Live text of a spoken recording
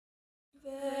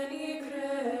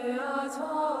Creator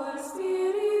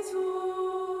Spiritus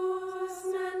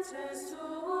mentes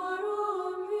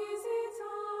tuorum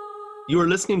visita. You are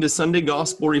listening to Sunday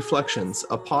Gospel Reflections,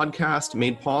 a podcast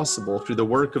made possible through the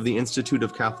work of the Institute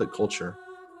of Catholic Culture.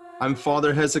 I'm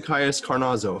Father Hezekiah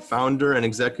Carnazzo, founder and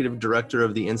executive director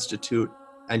of the Institute,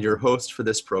 and your host for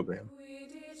this program.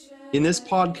 In this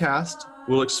podcast,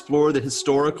 we'll explore the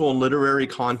historical and literary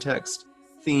context,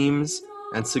 themes,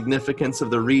 and significance of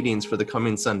the readings for the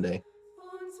coming Sunday.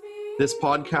 This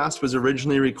podcast was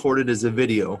originally recorded as a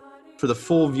video. For the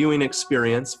full viewing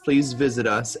experience, please visit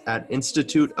us at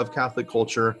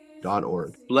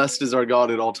instituteofcatholicculture.org. Blessed is our God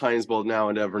at all times, both now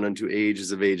and ever, and unto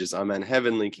ages of ages. Amen.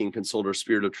 Heavenly King, Consoler,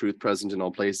 Spirit of truth, present in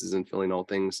all places and filling all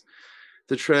things,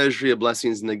 the treasury of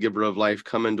blessings and the giver of life,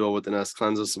 come and dwell within us,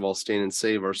 cleanse us of all stain, and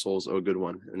save our souls, O good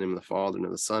one. In the name of the Father, and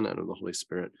of the Son, and of the Holy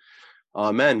Spirit.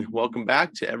 Amen. Welcome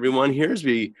back to everyone here as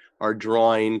we are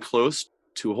drawing close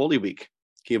to Holy Week.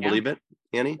 Can you believe it,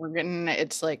 Annie?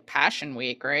 It's like Passion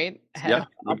Week, right? Yeah.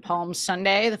 Palm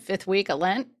Sunday, the 5th week of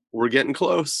Lent. We're getting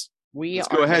close. Let's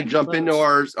go ahead, jump into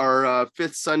our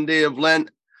 5th Sunday of Lent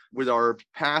with our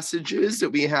passages that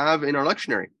we have in our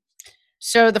lectionary.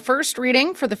 So the first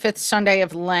reading for the 5th Sunday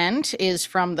of Lent is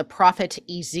from the prophet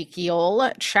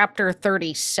Ezekiel, chapter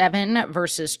 37,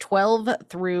 verses 12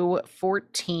 through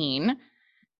 14.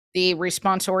 The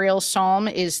responsorial psalm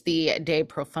is the De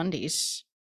Profundis,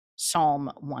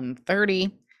 Psalm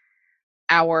 130.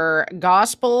 Our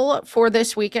gospel for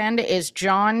this weekend is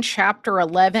John chapter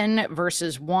 11,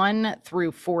 verses 1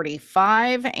 through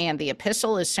 45, and the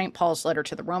epistle is St. Paul's letter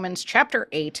to the Romans, chapter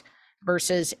 8,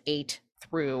 verses 8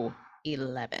 through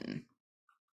 11.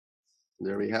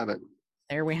 There we have it.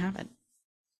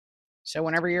 So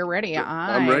whenever you're ready,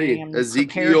 I'm ready.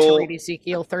 Prepared to read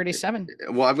Ezekiel 37.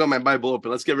 Well, I've got my Bible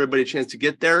open. Let's give everybody a chance to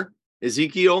get there.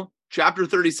 Ezekiel chapter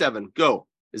 37. Go.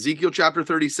 Ezekiel chapter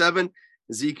 37.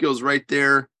 Ezekiel's right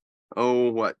there. Oh,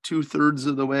 what? 2/3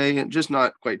 of the way, and just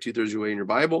not quite 2/3 of the way in your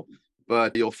Bible,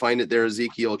 but you'll find it there.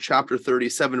 Ezekiel chapter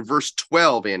 37, verse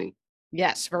 12, Annie.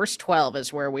 Yes, verse 12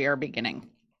 is where we are beginning.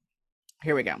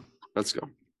 Here we go. Let's go.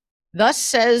 Thus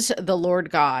says the Lord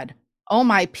God, O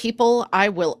my people, I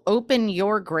will open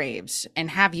your graves and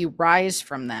have you rise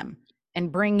from them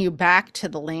and bring you back to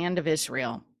the land of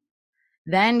Israel.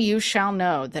 Then you shall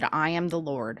know that I am the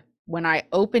Lord, when I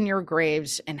open your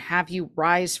graves and have you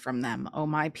rise from them, O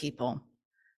my people.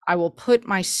 I will put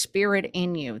my spirit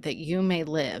in you that you may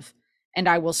live, and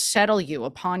I will settle you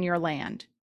upon your land.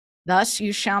 Thus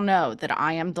you shall know that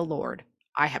I am the Lord.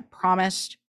 I have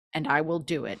promised, and I will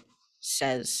do it,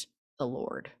 says the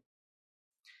Lord.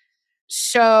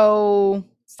 So,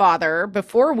 Father,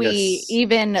 before we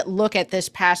even look at this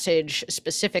passage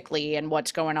specifically and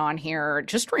what's going on here,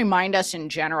 just remind us in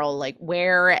general, like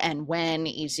where and when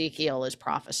Ezekiel is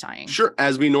prophesying. Sure,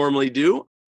 as we normally do.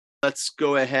 Let's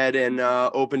go ahead and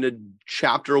open to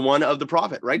chapter 1 of the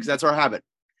prophet, right? Because that's our habit.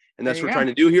 And that's what we're trying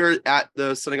to do here at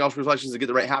the Sunday Gospel Reflections, to get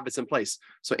the right habits in place.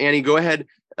 So, Annie, go ahead.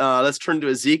 Let's turn to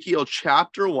Ezekiel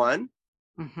chapter 1.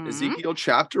 Mm-hmm. Ezekiel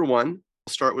chapter 1. We'll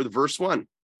start with verse 1.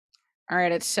 All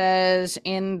right, it says,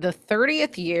 in the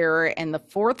 30th year, in the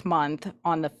 4th month,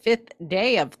 on the 5th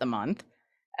day of the month,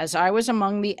 as I was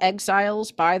among the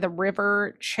exiles by the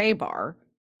river Chebar,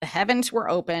 the heavens were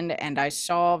opened, and I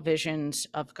saw visions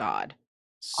of God.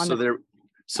 So there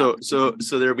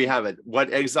we have it.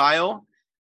 What exile?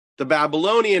 The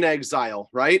Babylonian exile,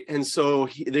 right? And so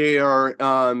they are.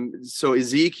 So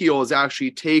Ezekiel is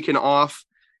actually taken off.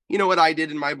 You know what I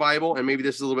did in my Bible, and maybe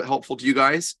this is a little bit helpful to you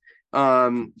guys.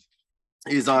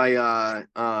 Is I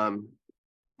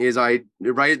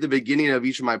right at the beginning of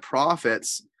each of my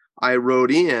prophets, I wrote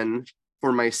in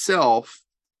for myself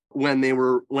when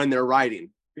they're writing,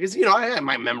 because I have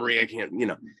my memory, I can't,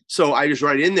 so I just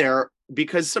write in there,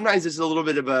 because sometimes it's a little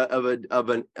bit of a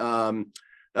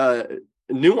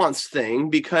nuanced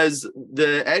thing, because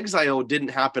the exile didn't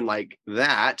happen like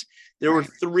that. There were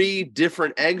 3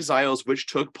 different exiles which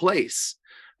took place,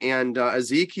 and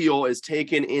Ezekiel is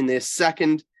taken in this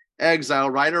second exile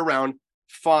right around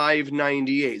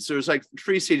 598. So there's like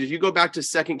 3 stages. You go back to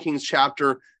 2 Kings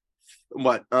chapter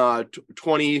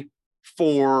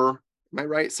 24. Am I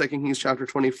right? 2 Kings chapter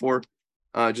 24.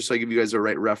 Just so I give you guys the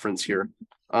right reference here.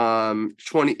 2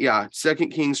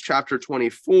 Kings chapter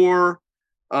 24,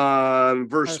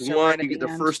 verse 1, you get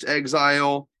the first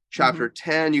exile. Chapter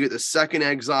 10, you get the second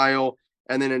exile,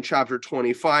 and then in chapter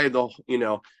 25, the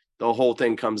whole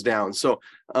thing comes down. So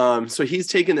he's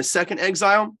taken the second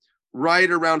exile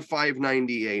right around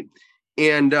 598,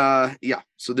 and so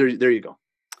there you go.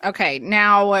 Okay,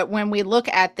 now when we look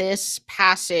at this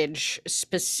passage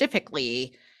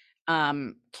specifically,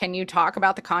 Can you talk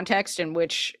about the context in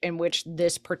which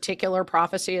this particular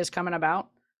prophecy is coming about?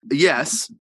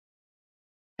 Yes,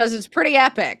 Because it's pretty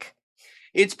epic.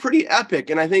 it's pretty epic.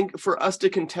 And I think for us to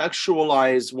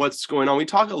contextualize what's going on, we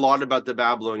talk a lot about the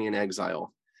Babylonian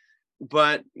exile.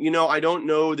 But, I don't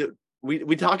know that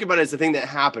we talk about it as a thing that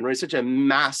happened, right? It's such a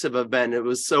massive event. It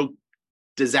was so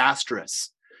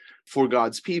disastrous for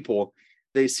God's people.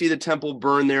 They see the temple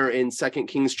burn there in 2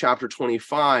 Kings chapter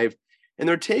 25, and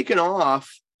they're taken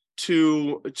off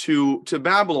to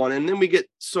Babylon. And then we get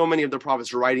so many of the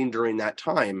prophets writing during that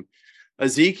time.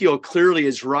 Ezekiel clearly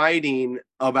is writing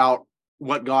about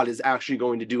what God is actually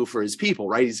going to do for his people,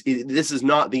 right? This is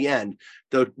not the end.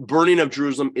 The burning of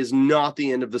Jerusalem is not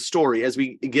the end of the story, as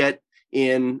we get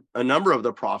in a number of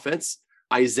the prophets.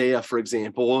 Isaiah, for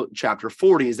example, chapter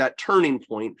 40 is that turning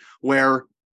point where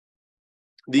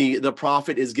the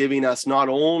prophet is giving us not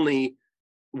only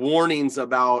warnings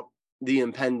about the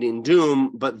impending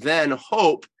doom, but then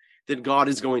hope that God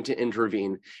is going to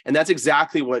intervene. And that's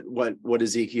exactly what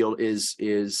Ezekiel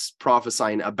is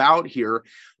prophesying about here.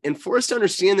 And for us to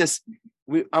understand this,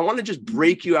 I want to just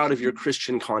break you out of your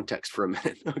Christian context for a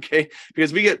minute, okay?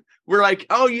 Because we're like,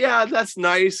 oh yeah, that's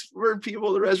nice. We're people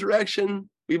of the resurrection.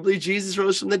 We believe Jesus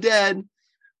rose from the dead.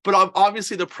 But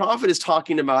obviously the prophet is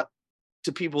talking about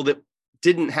to people that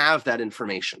didn't have that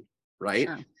information, right?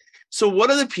 Sure. So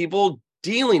what are the people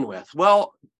dealing with?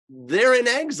 Well, they're in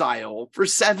exile for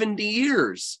 70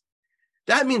 years.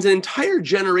 That means an entire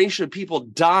generation of people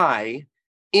die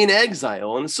in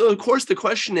exile. And so, of course, the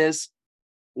question is,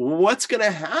 what's going to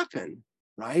happen,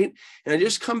 right? And I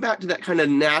just come back to that kind of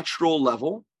natural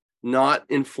level, not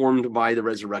informed by the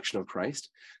resurrection of Christ,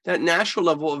 that natural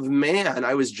level of man.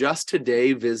 I was just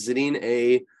today visiting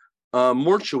a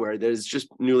mortuary that is just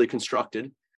newly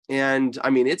constructed. And I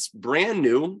mean, it's brand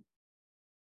new.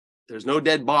 There's no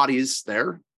dead bodies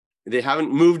there. They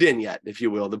haven't moved in yet, if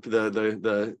you will.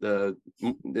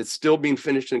 It's still being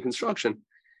finished in construction.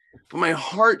 But my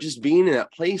heart just being in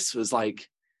that place was like,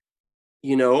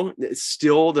 it's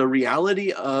still the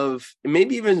reality of,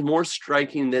 maybe even more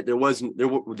striking, that there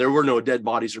were no dead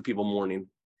bodies or people mourning,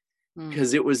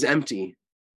 because it was empty.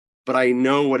 But I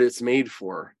know what it's made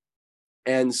for.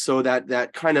 And so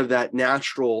that kind of that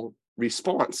natural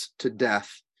response to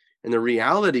death and the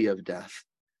reality of death,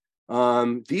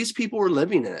 these people were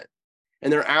living in it.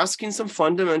 And they're asking some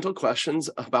fundamental questions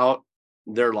about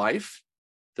their life,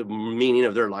 the meaning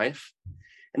of their life,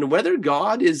 and whether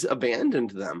God is abandoned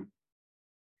them.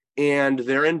 And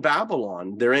they're in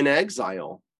Babylon, they're in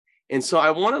exile. And so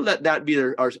I want to let that be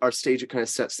our stage. It kind of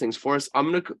sets things for us. I'm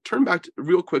going to turn back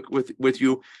real quick with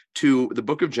you to the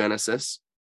book of Genesis,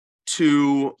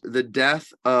 to the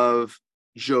death of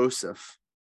Joseph,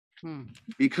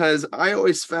 because I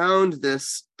always found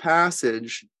this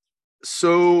passage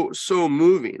so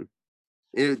moving.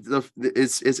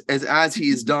 It's as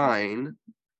he's dying,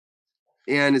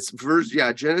 and it's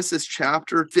Genesis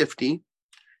chapter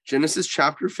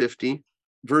 50,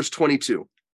 verse 22.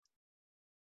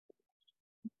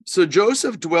 So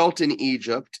Joseph dwelt in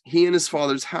Egypt, he and his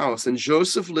father's house, and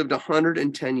Joseph lived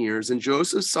 110 years. And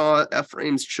Joseph saw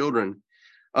Ephraim's children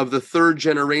of the third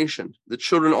generation. The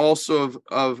children also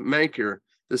of Machir,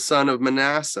 the son of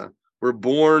Manasseh, were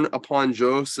born upon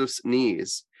Joseph's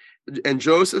knees. And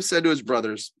Joseph said to his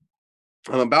brothers,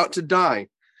 I'm about to die,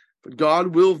 but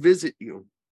God will visit you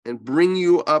and bring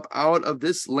you up out of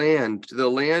this land to the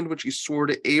land which he swore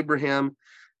to Abraham,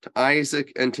 to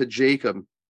Isaac, and to Jacob.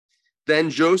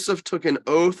 Then Joseph took an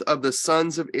oath of the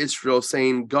sons of Israel,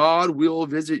 saying, God will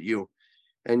visit you,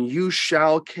 and you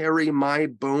shall carry my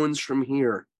bones from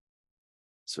here.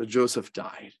 So Joseph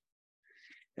died.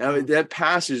 Now, that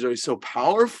passage is always so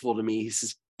powerful to me. He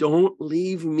says, don't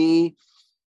leave me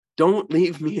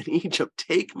in Egypt.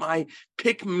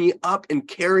 Pick me up and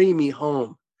carry me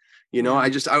home. I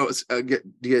was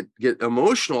get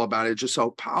emotional about it. Just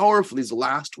so powerful. These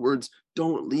last words,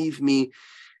 don't leave me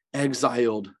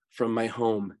exiled from my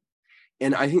home.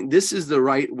 And I think this is the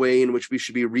right way in which we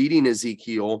should be reading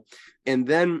Ezekiel. And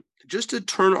then just to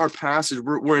turn our passage,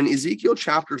 we're in Ezekiel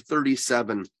chapter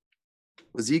 37.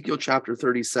 Ezekiel chapter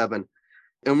 37.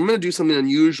 And we're going to do something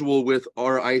unusual with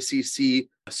our ICC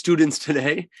students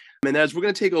today. And as we're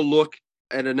going to take a look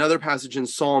at another passage in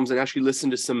Psalms and actually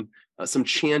listen to some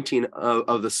chanting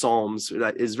of the Psalms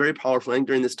that is very powerful. I think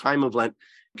during this time of Lent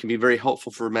can be very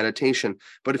helpful for meditation.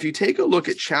 But if you take a look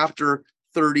at chapter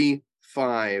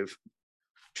 35,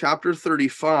 chapter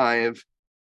 35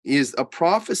 is a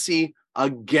prophecy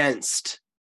against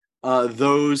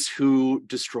those who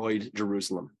destroyed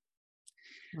Jerusalem,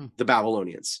 the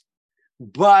Babylonians.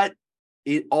 But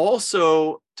it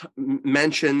also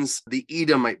mentions the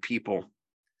Edomite people.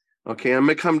 Okay, I'm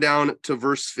going to come down to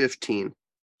verse 15.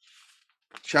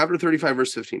 Chapter 35,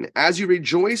 verse 15. As you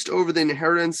rejoiced over the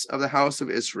inheritance of the house of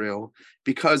Israel,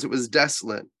 because it was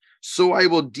desolate, so I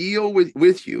will deal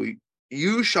with you.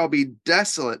 You shall be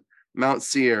desolate, Mount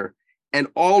Seir, and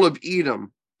all of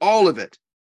Edom, all of it.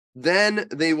 Then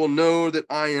they will know that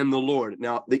I am the Lord.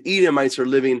 Now, the Edomites are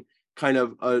living kind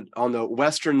of on the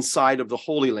western side of the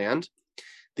Holy Land.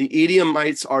 The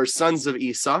Edomites are sons of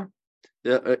Esau,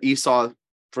 Esau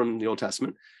from the Old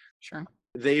Testament. Sure.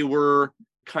 They were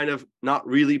kind of not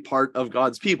really part of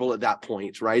God's people at that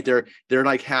point, right? They're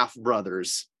like half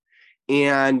brothers,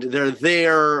 and they're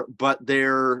there, but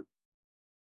they're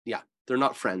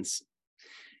not friends.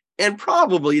 And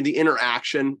probably the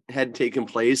interaction had taken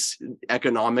place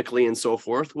economically and so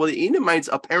forth. Well, the Edomites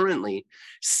apparently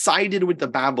sided with the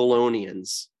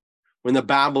Babylonians when the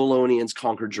Babylonians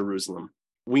conquered Jerusalem.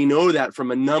 We know that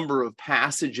from a number of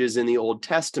passages in the Old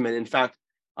Testament. In fact,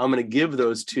 I'm going to give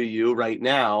those to you right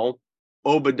now.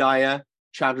 Obadiah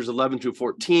chapters 11 through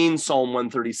 14, Psalm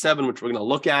 137, which we're going to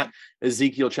look at,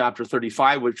 Ezekiel chapter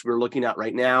 35, which we're looking at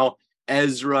right now,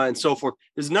 Ezra and so forth.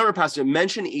 There's a number of passages that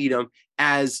mention Edom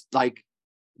as like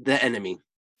the enemy,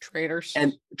 Traitors.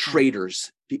 and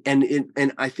traitors.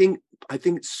 And I think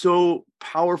it's so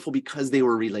powerful because they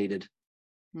were related.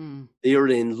 They were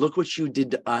in, look what you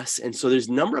did to us. And so there's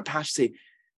a number of passages say,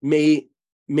 may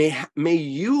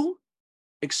you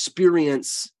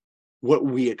experience what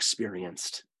we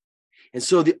experienced. And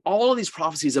so all of these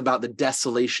prophecies about the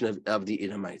desolation of the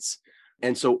Edomites.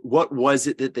 And so what was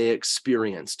it that they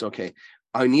experienced? Okay,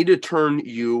 I need to turn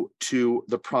you to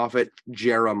the prophet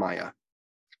Jeremiah.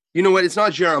 You know what? It's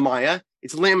not Jeremiah.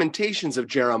 It's Lamentations of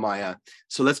Jeremiah.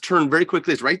 So let's turn very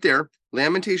quickly. It's right there.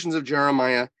 Lamentations of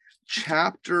Jeremiah,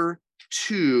 chapter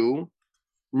 2.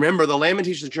 Remember, the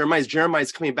Lamentations of Jeremiah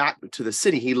is coming back to the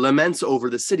city. He laments over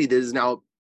the city that is now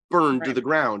burned to the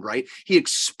ground, right? He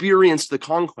experienced the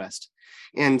conquest.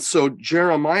 And so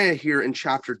Jeremiah here in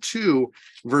chapter 2,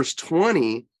 verse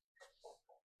 20,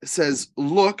 says,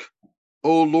 look,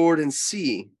 O Lord, and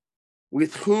see,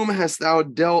 with whom hast thou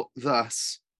dealt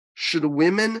thus? Should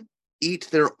women eat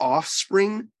their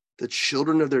offspring, the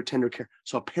children of their tender care?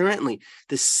 So apparently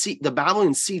the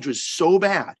Babylonian siege was so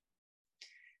bad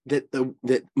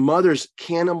that mothers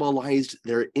cannibalized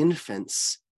their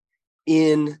infants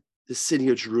in the city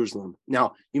of Jerusalem.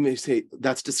 Now, you may say,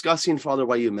 that's disgusting, Father.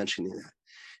 Why are you mentioning that?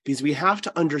 Because we have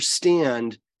to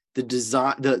understand the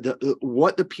design,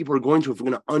 what the people are going through if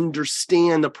we're going to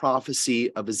understand the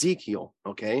prophecy of Ezekiel,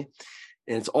 okay?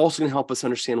 And it's also going to help us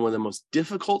understand one of the most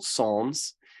difficult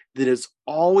Psalms that is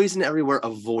always and everywhere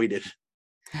avoided.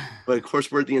 But of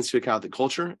course, we're at the Institute of Catholic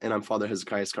Culture, and I'm Father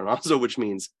Hezekiah Carnazzo, which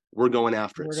means we're going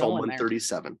after it. Psalm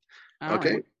 137.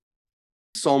 Okay. Right.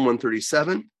 Psalm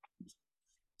 137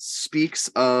 speaks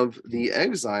of the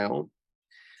exile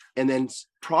and then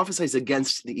prophesies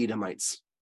against the Edomites.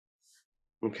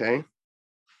 Okay.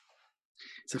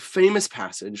 It's a famous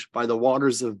passage by the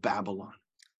waters of Babylon.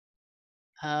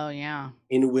 Oh, yeah.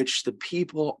 In which the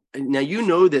people, now you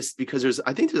know this because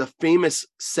I think there's a famous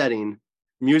setting,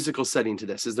 musical setting to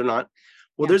this, is there not?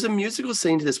 Well, there's a musical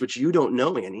setting to this which you don't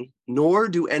know, Annie, nor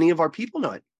do any of our people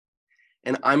know it.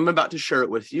 And I'm about to share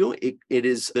it with you. It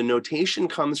is, the notation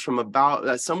comes from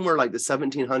about somewhere like the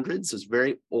 1700s. It's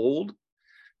very old,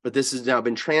 but this has now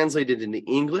been translated into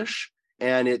English,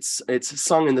 and it's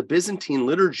sung in the Byzantine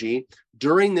liturgy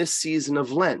during this season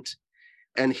of Lent.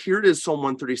 And here it is, Psalm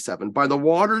 137. By the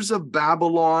waters of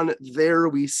Babylon, there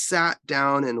we sat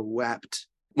down and wept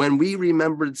when we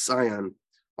remembered Zion.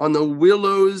 On the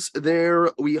willows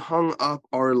there we hung up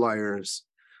our lyres,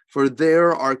 for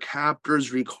there our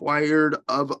captors required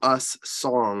of us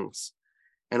songs,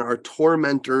 and our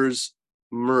tormentors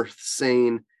mirth,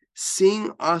 saying,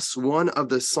 sing us one of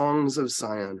the songs of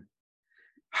Zion.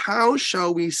 How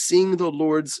shall we sing the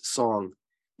Lord's song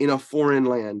in a foreign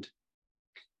land?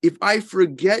 If I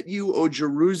forget you, O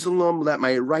Jerusalem, let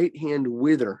my right hand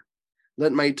wither.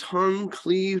 Let my tongue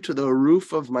cleave to the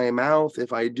roof of my mouth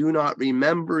if I do not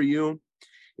remember you,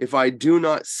 if I do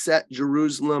not set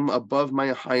Jerusalem above my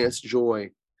highest joy.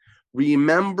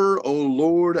 Remember, O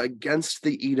Lord, against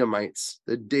the Edomites,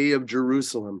 the day of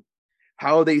Jerusalem,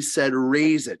 how they said,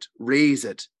 raise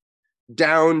it,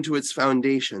 down to its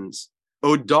foundations.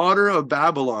 O daughter of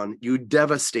Babylon, you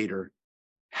devastator,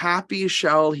 happy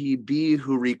shall he be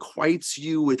who requites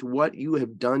you with what you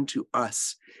have done to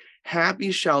us.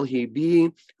 Happy shall he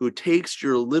be who takes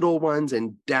your little ones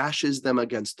and dashes them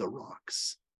against the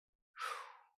rocks.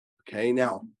 Okay,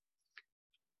 now,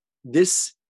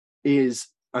 this is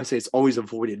I say it's always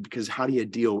avoided, because how do you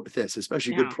deal with this,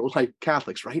 especially good pro-life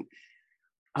Catholics, right?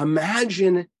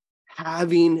 Imagine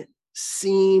having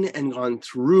seen and gone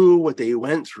through what they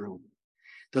went through.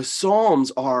 The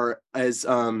Psalms are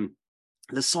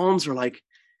like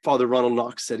Father Ronald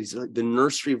Knox said, he's like the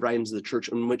nursery rhymes of the church,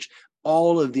 in which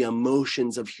all of the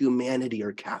emotions of humanity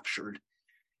are captured.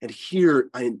 And here,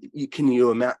 can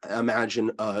you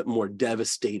imagine a more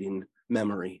devastating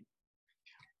memory?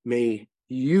 May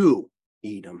you,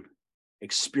 Edom,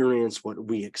 experience what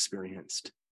we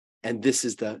experienced. And this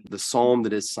is the psalm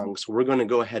that is sung. So we're going to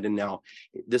go ahead and now,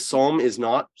 this psalm is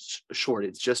not short.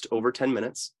 It's just over 10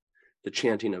 minutes, the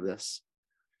chanting of this.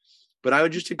 But I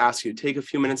would just ask you, take a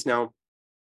few minutes now,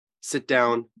 sit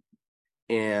down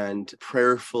and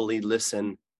prayerfully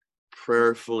listen,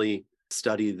 prayerfully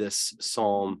study this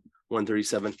Psalm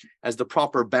 137 as the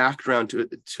proper background to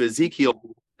Ezekiel.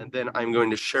 And then I'm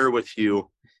going to share with you a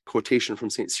quotation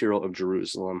from St. Cyril of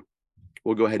Jerusalem.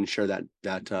 We'll go ahead and share that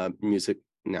music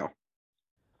now.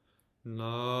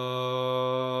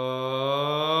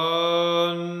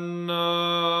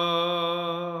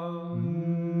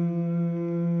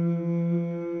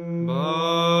 By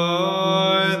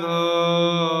the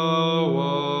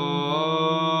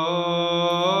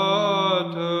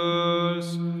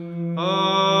waters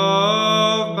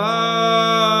of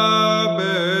Babylon,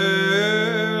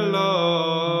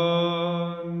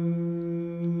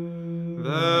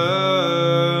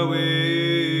 there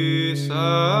we sat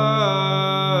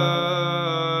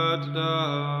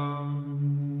down,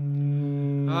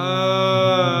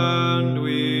 and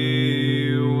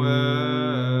we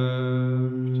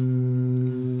wept,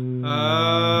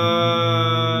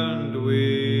 and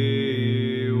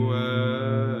we wept.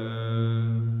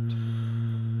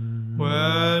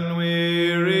 When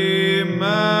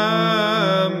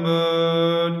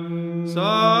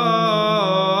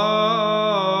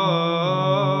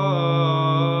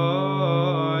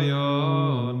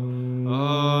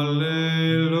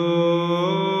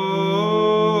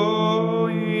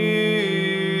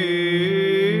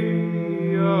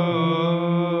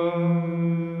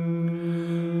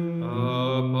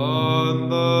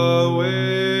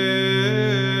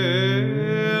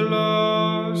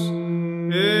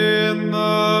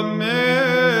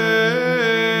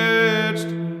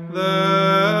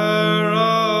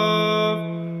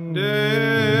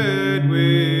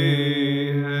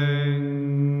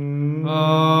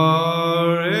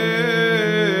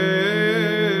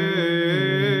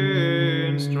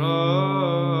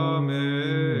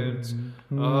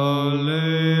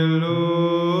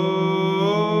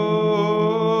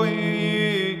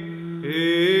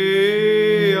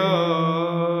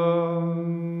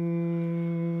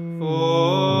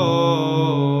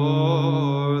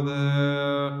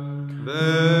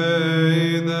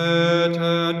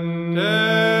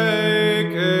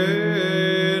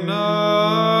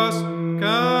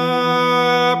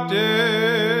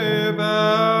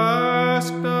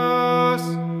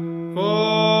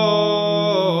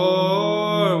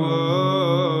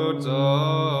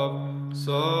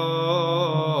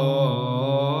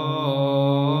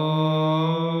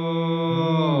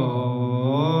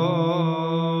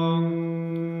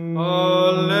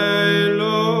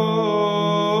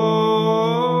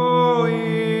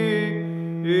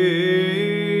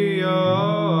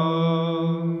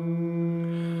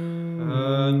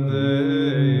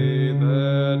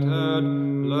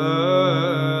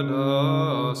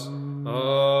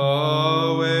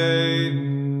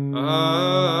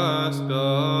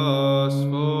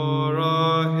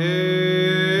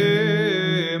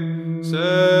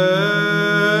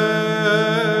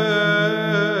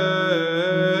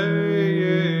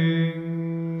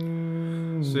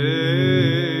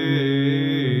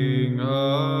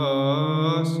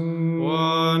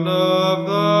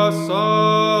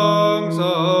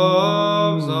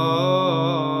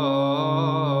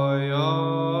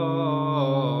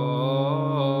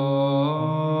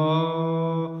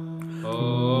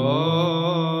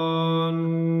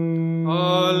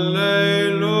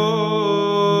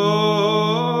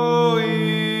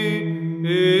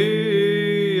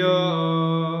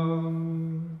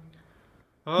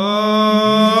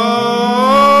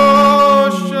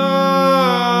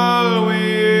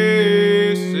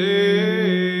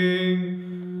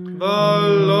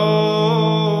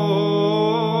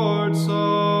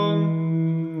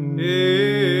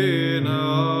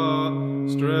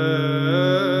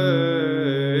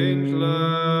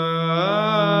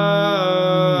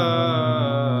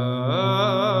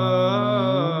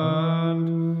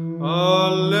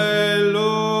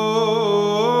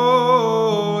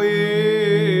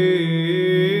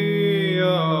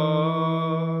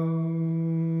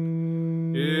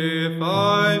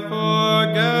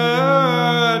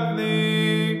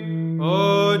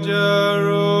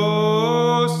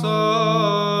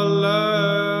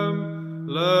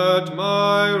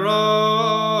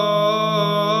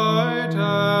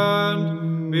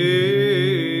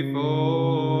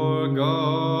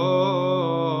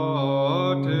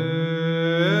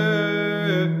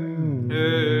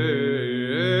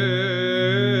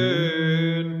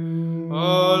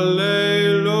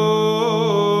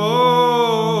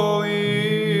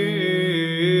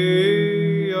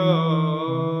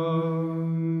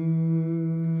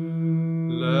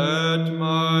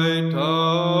my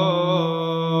tongue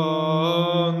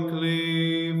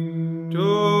cleave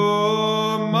to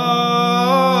my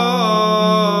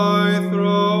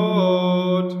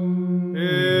throat,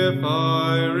 if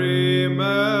I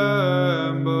remember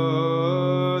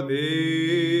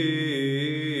thee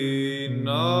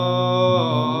not.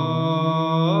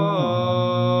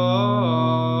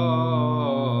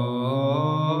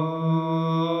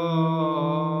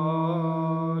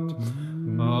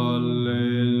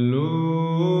 Alleluia.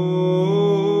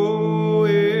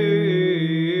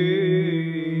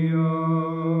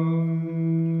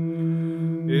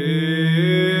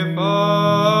 If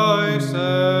I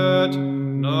set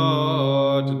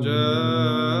not Jerusalem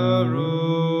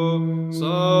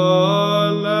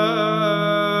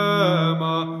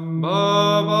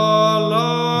above all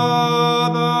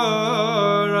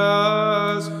others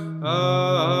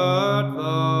at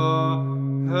the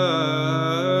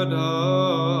head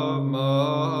of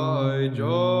my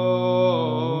joy.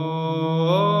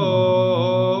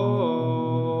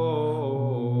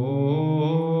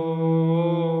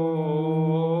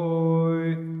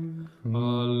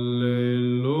 Alleluia.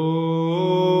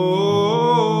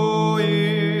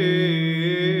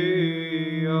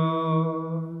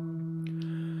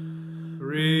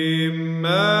 Remember,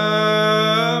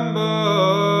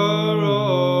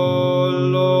 O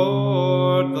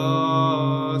Lord,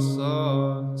 the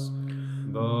sons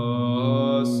of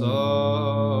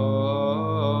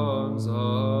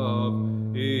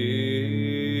Edom.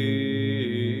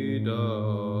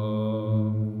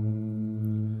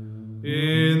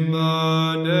 In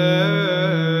the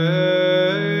day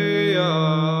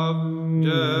of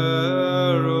Jerusalem.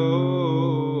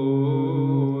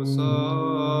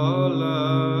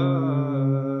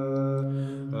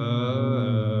 Alleluia.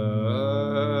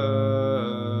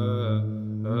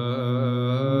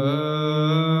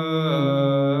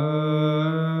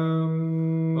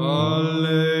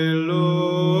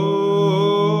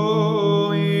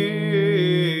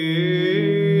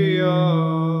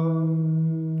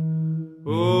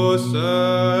 Who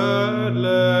said,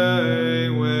 lay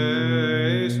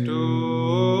waste to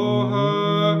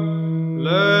her,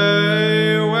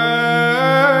 lay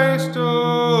waste to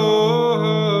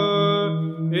her,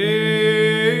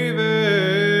 even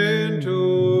to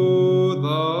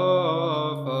the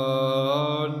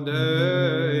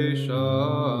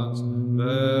foundations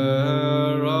thereof.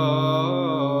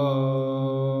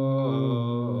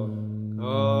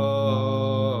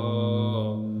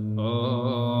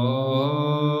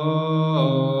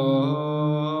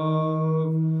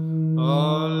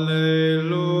 Alleluia.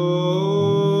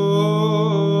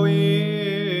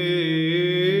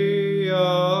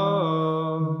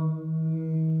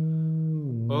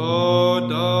 O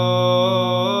daughter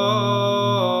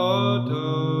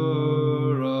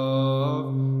of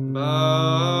Babylon,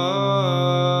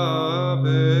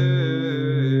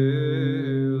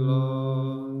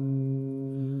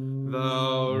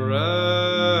 thou wretched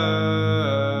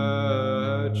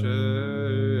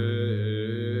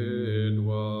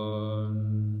one,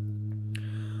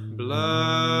 blessed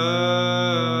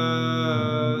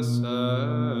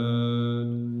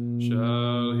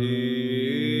shall he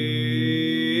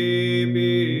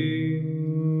be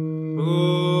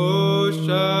who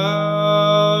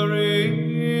shall reward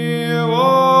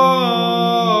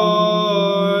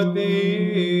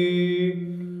thee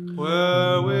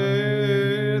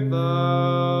wherewith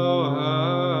thou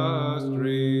hast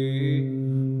rewarded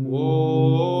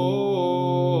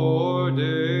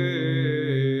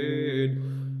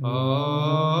us.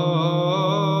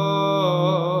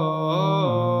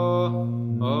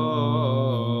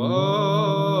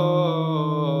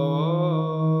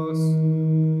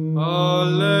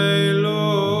 Alleluia.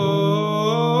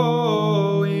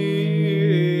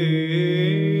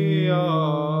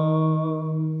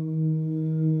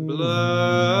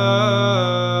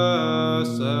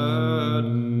 Blessed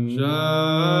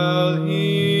shall he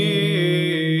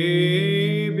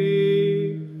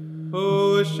be who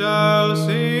shall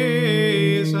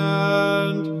seize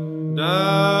and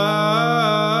dash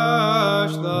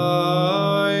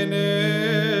thine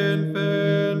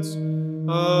infants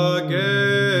against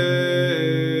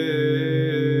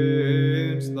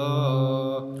the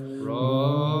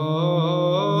rock.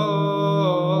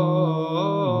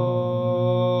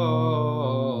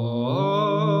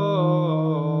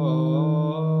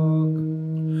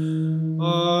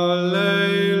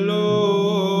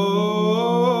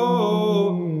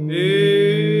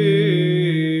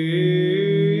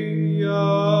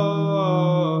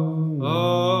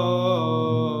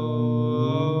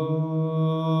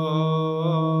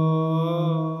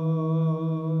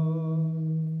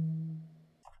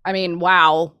 I mean,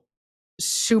 wow.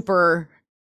 super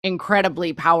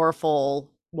incredibly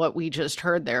powerful what we just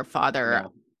heard there, Father. Yeah.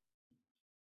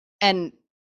 And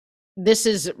this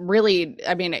is really,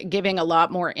 I mean, giving a lot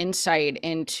more insight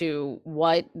into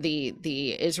what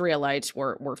the Israelites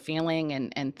were feeling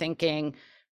and thinking.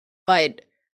 But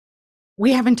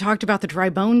we haven't talked about the dry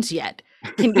bones yet.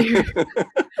 Can you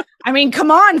I mean, come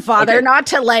on, Father, Okay. not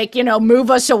to move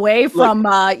us away Look, from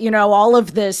all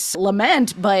of this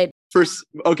lament, but for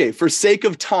sake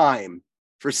of time,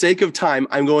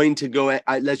 I'm going to go,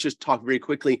 let's just talk very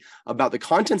quickly about the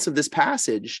contents of this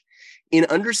passage. In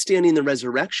understanding the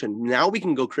resurrection, now we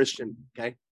can go Christian,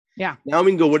 okay? yeah. Now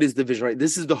we can go, what is the vision, right?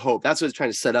 This is the hope. That's what it's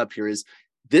trying to set up here is,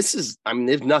 there's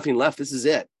nothing left. This is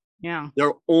it. Yeah.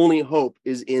 Their only hope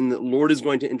is in the Lord is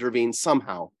going to intervene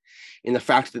somehow in the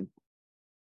fact that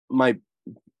my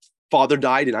father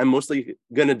died and I'm mostly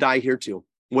going to die here too.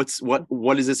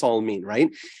 What does this all mean, right?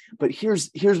 But here's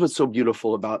what's so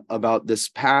beautiful about this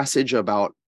passage,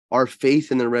 about our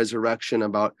faith in the resurrection,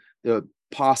 about the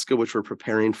Pascha, which we're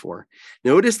preparing for.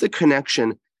 Notice the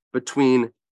connection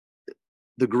between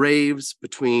the graves,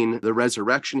 between the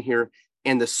resurrection here,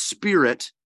 and the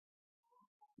spirit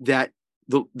that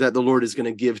the Lord is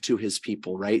going to give to his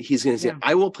people, right? He's going to say, Yeah.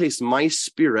 I will place my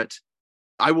spirit,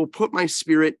 I will put my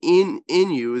spirit in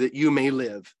you that you may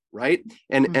live, right?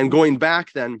 And going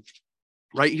back then,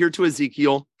 right here to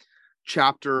Ezekiel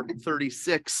chapter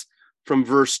 36 from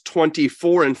verse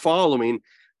 24 and following.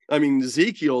 I mean,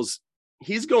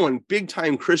 he's going big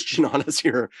time Christian on us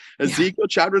here. Ezekiel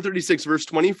chapter 36, verse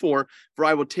 24, for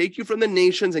I will take you from the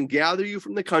nations and gather you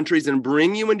from the countries and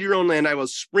bring you into your own land. I will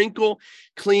sprinkle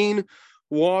clean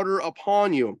water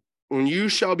upon you, and you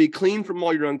shall be clean from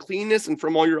all your uncleanness and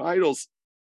from all your idols.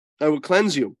 I will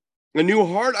cleanse you. A new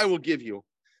heart I will give you.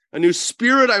 A new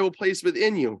spirit I will place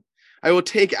within you. I will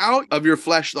take out of your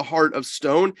flesh the heart of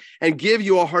stone and give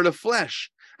you a heart of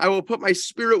flesh. I will put my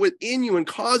spirit within you and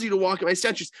cause you to walk in my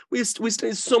statutes. We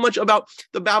studied so much about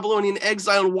the Babylonian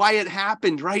exile and why it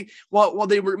happened, right? While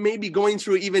they were maybe going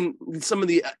through even some of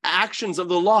the actions of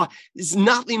the law,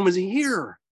 nothing was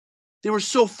here. They were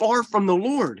so far from the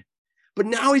Lord. But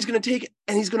now he's going to take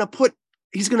and he's going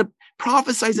to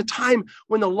prophesize a time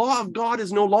when the law of God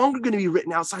is no longer going to be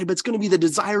written outside, but it's going to be the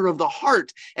desire of the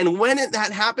heart. And when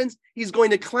that happens, he's going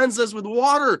to cleanse us with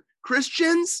water.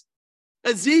 Christians,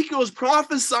 Ezekiel is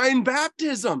prophesying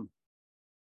baptism.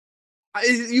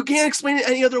 You can't explain it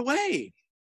any other way.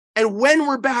 And when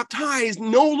we're baptized,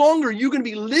 no longer you're going to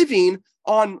be living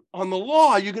on the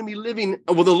law. You're going to be living,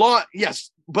 well, the law, yes,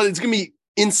 but it's going to be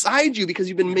inside you because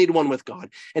you've been made one with God.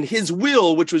 And his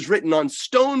will, which was written on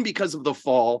stone because of the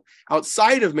fall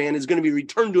outside of man, is going to be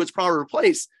returned to its proper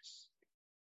place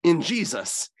in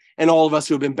Jesus and all of us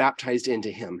who have been baptized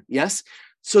into him. Yes?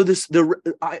 So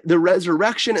the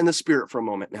resurrection and the spirit for a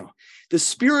moment now. The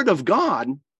spirit of God,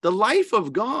 the life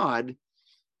of God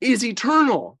is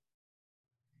eternal.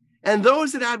 And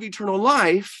those that have eternal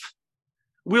life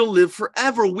will live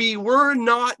forever. We were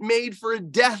not made for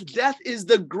death. Death is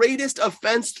the greatest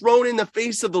offense thrown in the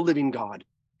face of the living God.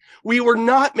 We were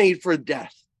not made for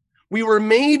death. We were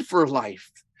made for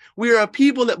life. We are a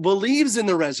people that believes in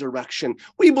the resurrection.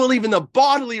 We believe in the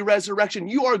bodily resurrection.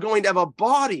 You are going to have a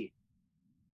body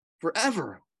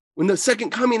forever. When the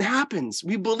second coming happens,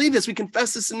 we believe this. We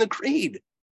confess this in the creed.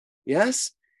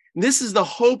 Yes? This is the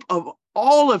hope of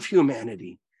all of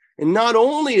humanity, and not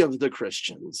only of the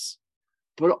Christians.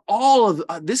 But all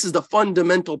of this is the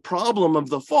fundamental problem of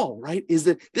the fall, right? Is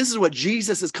that this is what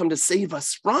Jesus has come to save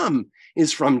us from,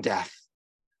 is from death,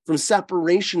 from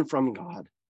separation from God,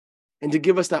 and to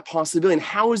give us that possibility. And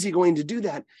how is he going to do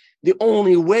that? The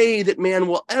only way that man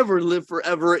will ever live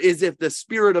forever is if the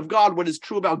Spirit of God, what is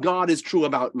true about God, is true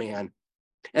about man.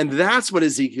 And that's what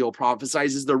Ezekiel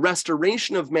prophesies, is the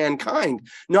restoration of mankind,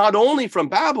 not only from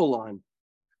Babylon,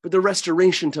 but the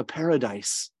restoration to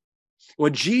paradise.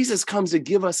 What Jesus comes to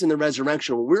give us in the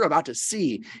resurrection, what we're about to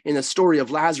see in the story of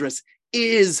Lazarus,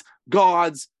 is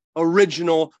God's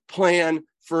original plan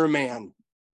for man.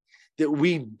 That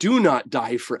we do not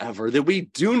die forever,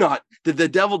 that the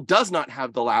devil does not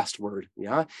have the last word.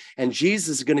 Yeah. And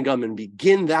Jesus is going to come and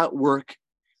begin that work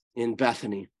in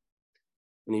Bethany.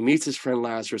 And he meets his friend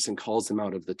Lazarus and calls him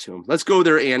out of the tomb. Let's go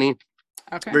there, Annie.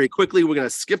 Okay. Very quickly, we're going to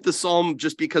skip the psalm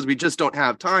just because we just don't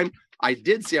have time. I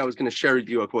did say I was going to share with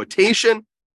you a quotation.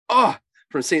 Oh,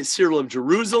 from St. Cyril of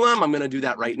Jerusalem. I'm going to do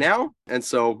that right now. And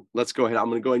so let's go ahead. I'm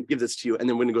going to go and give this to you, and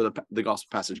then we're going to go to the gospel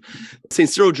passage. St.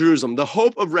 Cyril of Jerusalem. The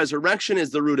hope of resurrection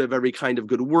is the root of every kind of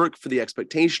good work, for the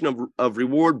expectation of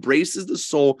reward braces the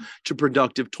soul to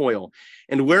productive toil.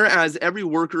 And whereas every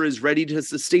worker is ready to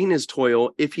sustain his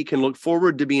toil, if he can look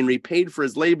forward to being repaid for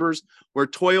his labors, where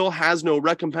toil has no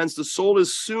recompense, the soul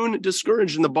is soon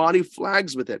discouraged and the body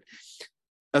flags with it.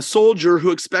 A soldier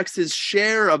who expects his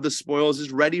share of the spoils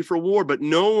is ready for war, but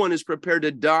no one is prepared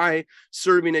to die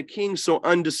serving a king so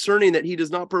undiscerning that he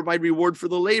does not provide reward for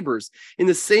the labors. In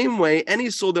the same way, any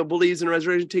soul that believes in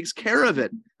resurrection takes care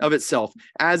of itself,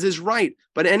 as is right.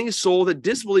 But any soul that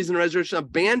disbelieves in resurrection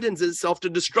abandons itself to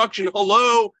destruction.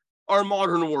 Hello, our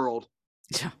modern world.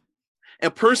 A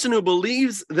person who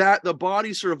believes that the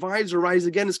body survives or rises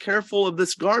again is careful of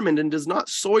this garment and does not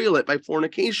soil it by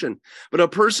fornication. But a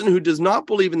person who does not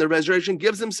believe in the resurrection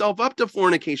gives himself up to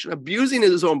fornication, abusing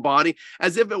his own body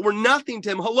as if it were nothing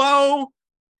to him. Hello?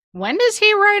 When is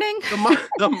he writing?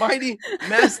 The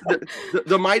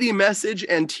mighty message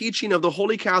and teaching of the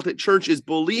Holy Catholic Church is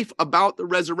belief about the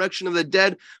resurrection of the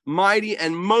dead, mighty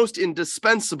and most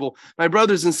indispensable. My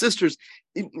brothers and sisters,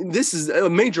 this is a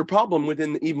major problem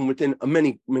within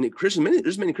many Christians.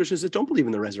 There's many Christians that don't believe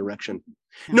in the resurrection.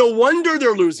 No wonder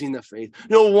they're losing the faith.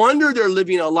 No wonder they're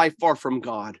living a life far from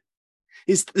God.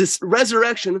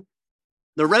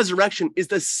 The resurrection is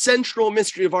the central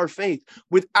mystery of our faith,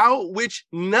 without which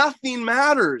nothing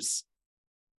matters.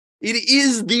 It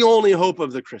is the only hope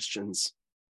of the Christians.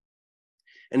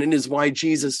 And it is why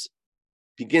Jesus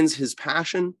begins his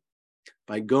passion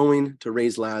by going to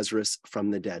raise Lazarus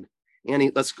from the dead.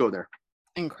 Annie, let's go there.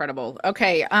 Incredible.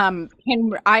 Okay. Can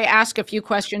I ask a few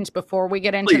questions before we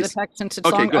get into the text, since it's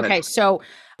long? Okay. So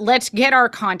let's get our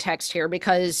context here,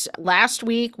 because last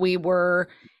week we were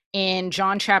in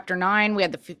John chapter 9. We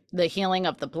had the healing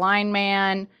of the blind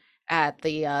man at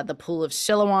the pool of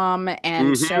Siloam.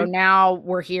 And so now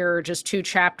we're here just 2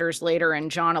 chapters later in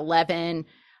John 11.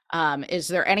 Is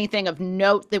there anything of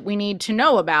note that we need to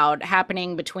know about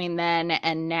happening between then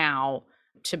and now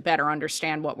to better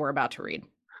understand what we're about to read?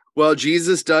 Well,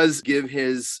 Jesus does give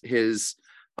his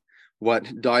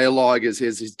dialogue is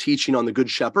his teaching on the Good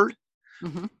Shepherd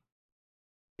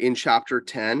in chapter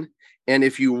 10. And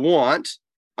if you want,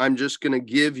 I'm just going to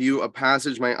give you a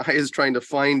passage. My eye is trying to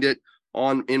find it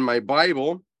in my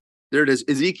Bible. There it is,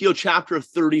 Ezekiel chapter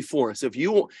 34. So if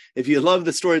you love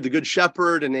the story of the Good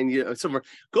Shepherd, and then you somewhere,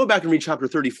 go back and read chapter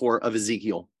 34 of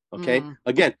Ezekiel. Okay.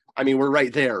 Again, I mean, we're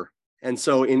right there. And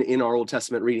so in our Old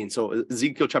Testament reading, so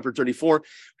Ezekiel chapter 34,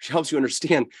 which helps you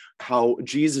understand how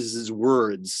Jesus's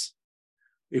words,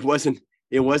 it wasn't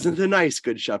the nice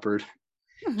Good Shepherd.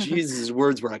 Jesus'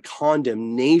 words were a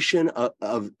condemnation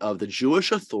of the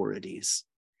Jewish authorities,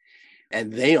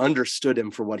 and they understood him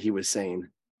for what he was saying.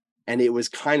 And it was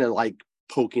kind of like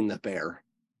poking the bear.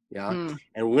 Yeah.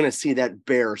 And we're going to see that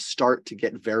bear start to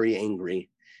get very angry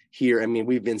here. I mean,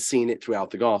 we've been seeing it throughout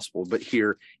the gospel, but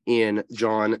here in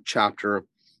John chapter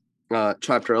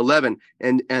 11.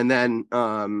 And then,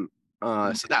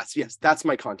 so that's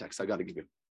my context I got to give you.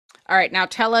 All right. Now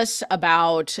tell us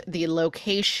about the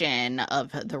location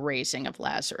of the raising of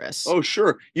Lazarus. Oh,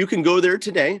 sure. You can go there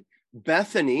today.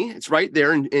 Bethany, it's right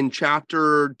there in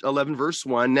chapter 11, verse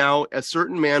 1. Now, a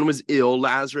certain man was ill,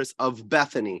 Lazarus of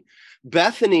Bethany.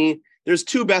 Bethany, there's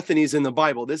 2 Bethanys in the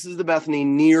Bible. This is the Bethany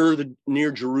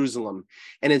near Jerusalem,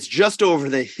 and it's just over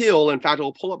the hill. In fact,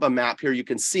 I'll pull up a map here. You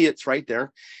can see it's right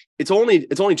there. It's only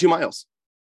 2 miles.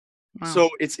 Wow. So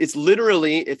it's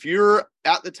literally, if you're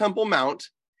at the Temple Mount,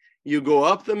 you go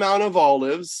up the Mount of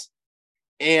Olives,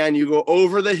 and you go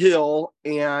over the hill,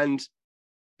 and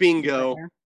bingo.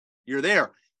 You're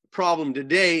there. The problem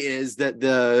today is that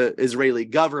the Israeli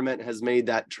government has made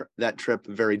that trip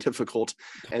very difficult.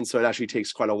 And so it actually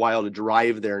takes quite a while to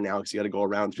drive there now, because you got to go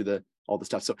around through all the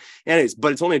stuff. So anyways,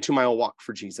 but it's only a 2-mile walk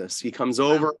for Jesus. He comes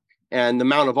over, and the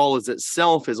Mount of Olives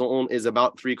itself is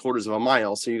about 3/4 of a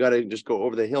mile. So you got to just go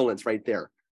over the hill, and it's right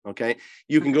there. Okay.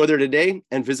 You can go there today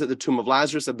and visit the tomb of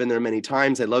Lazarus. I've been there many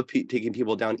times. I love taking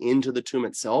people down into the tomb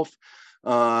itself.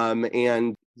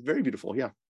 And it's very beautiful. Yeah.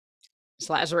 Is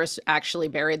Lazarus actually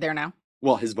buried there now?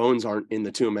 Well, his bones aren't in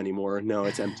the tomb anymore. No,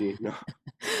 it's empty. No.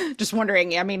 Just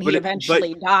wondering. I mean, he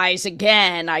eventually dies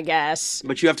again, I guess.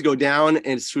 But you have to go down, and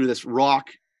it's through this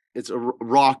rock. It's a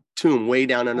rock tomb way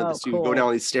down under this. You go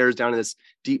down these stairs down to this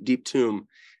deep, deep tomb.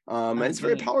 And it's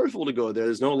very powerful to go there.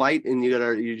 There's no light, and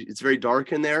it's very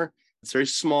dark in there. It's very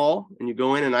small, and you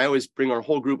go in, and I always bring our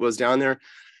whole group down there,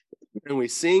 and we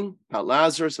sing about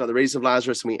Lazarus, about the raising of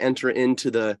Lazarus, and we enter into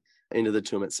the into the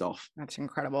tomb itself. That's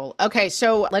incredible. Okay,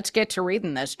 so let's get to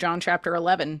reading this. John chapter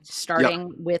 11, Yeah.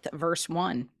 starting with verse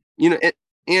 1.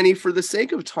 Annie, for the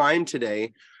sake of time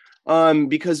today,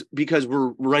 because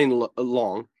we're running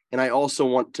along, and I also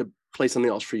want to play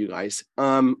something else for you guys.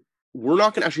 We're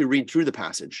not going to actually read through the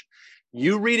passage.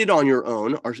 You read it on your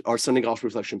own, our Sunday Gospel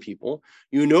Reflection people.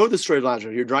 You know the story of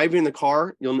Lazarus. You're driving in the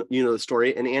car, you know the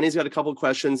story. And Annie's got a couple of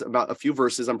questions about a few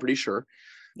verses, I'm pretty sure.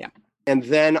 Yeah. And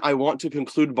then I want to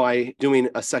conclude by doing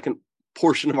a second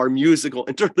portion of our musical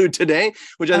interlude today,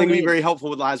 which I think will be very helpful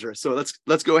with Lazarus. So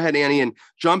let's go ahead, Annie, and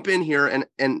jump in here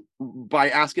and by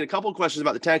asking a couple of questions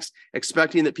about the text,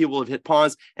 expecting that people have hit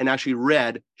pause and actually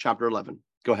read chapter 11.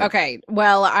 Go ahead. Okay.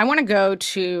 Well, I want to go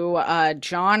to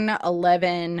John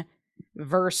 11,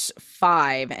 verse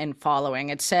 5 and following.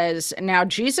 It says, "Now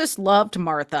Jesus loved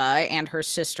Martha and her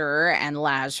sister and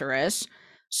Lazarus.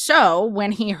 So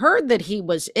when he heard that he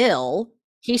was ill,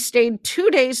 he stayed 2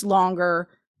 days longer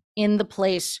in the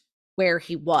place where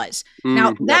he was."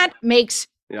 Now that makes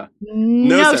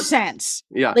no sense.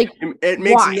 Yeah. Like, it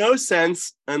makes why? no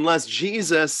sense unless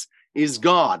Jesus is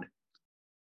God,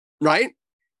 right?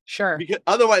 Sure. Because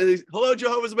otherwise, hello,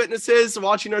 Jehovah's Witnesses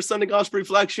watching our Sunday Gospel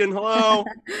Reflection. Hello.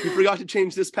 You forgot to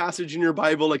change this passage in your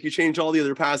Bible like you changed all the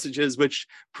other passages which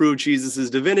prove Jesus's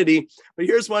divinity. But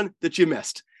here's one that you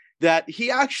missed, that he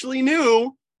actually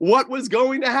knew what was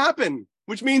going to happen,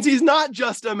 which means he's not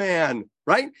just a man,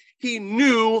 right? He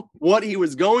knew what he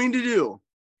was going to do.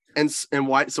 And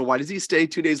why? So why does he stay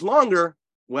 2 days longer?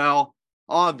 Well,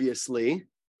 obviously,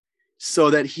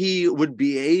 so that he would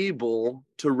be able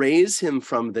to raise him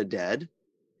from the dead,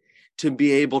 to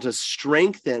be able to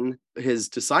strengthen his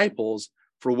disciples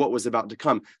for what was about to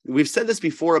come. We've said this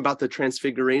before about the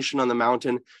transfiguration on the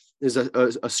mountain. There's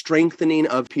a strengthening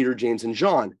of Peter, James, and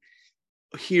John.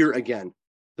 Here again,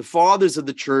 the fathers of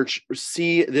the church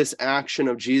see this action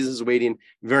of Jesus waiting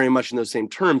very much in those same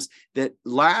terms, that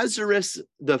Lazarus,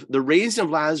 the raising of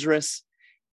Lazarus,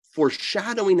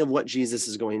 foreshadowing of what Jesus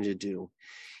is going to do.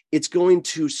 It's going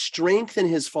to strengthen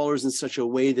his followers in such a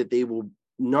way that they will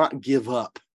not give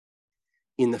up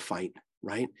in the fight,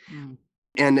 right?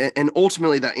 And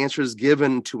ultimately that answer is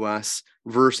given to us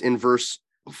in verse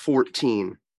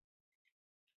 14.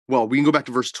 Well, we can go back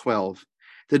to verse 12.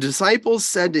 The disciples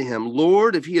said to him,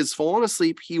 "Lord, if he has fallen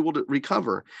asleep, he will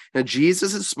recover." Now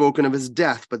Jesus had spoken of his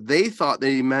death, but they thought that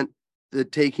he meant the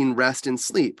taking rest and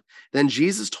sleep. Then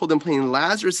Jesus told them plainly,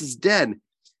 "Lazarus is dead.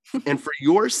 And for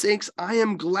your sakes, I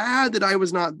am glad that I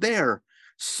was not there,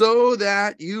 so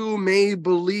that you may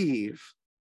believe.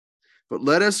 But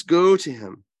let us go to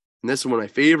him." And this is one of my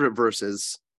favorite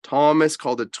verses. Thomas,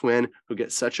 called the twin, who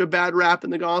gets such a bad rap in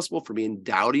the gospel for being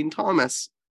doubting Thomas,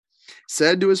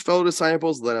 said to his fellow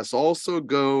disciples, "Let us also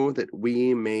go that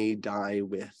we may die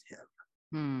with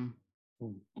him."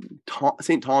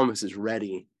 St. Thomas is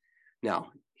ready.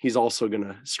 Now, he's also going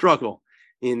to struggle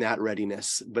in that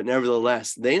readiness. But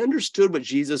nevertheless, they understood what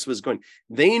Jesus was going.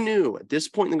 They knew at this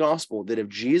point in the gospel that if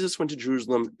Jesus went to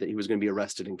Jerusalem, that he was going to be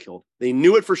arrested and killed. They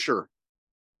knew it for sure.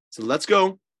 So let's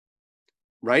go.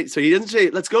 Right? So he doesn't say,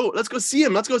 let's go see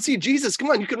him. Let's go see Jesus. Come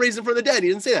on, you can raise him from the dead. He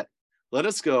didn't say that. Let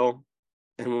us go.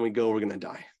 And when we go, we're going to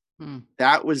die.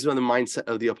 That was the mindset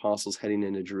of the apostles heading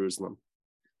into Jerusalem,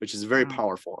 which is very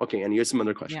powerful. Okay, and you have some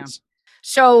other questions.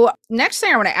 So next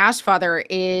thing I want to ask, Father,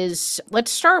 is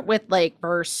let's start with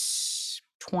verse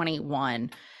 21.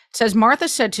 It says, "Martha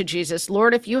said to Jesus,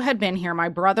 'Lord, if you had been here, my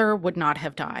brother would not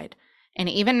have died. And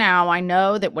even now I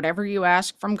know that whatever you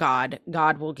ask from God,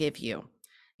 God will give you.'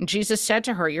 And Jesus said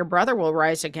to her, 'Your brother will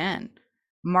rise again.'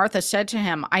 Martha said to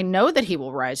him, 'I know that he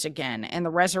will rise again in the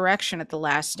resurrection at the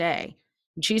last day.'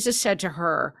 Jesus said to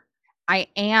her, 'I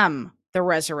am the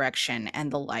resurrection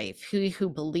and the life. He who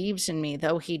believes in me,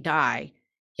 though he die,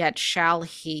 yet shall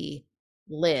he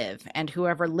live. And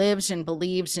whoever lives and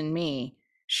believes in me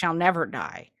shall never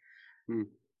die.'"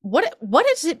 What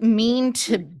does it mean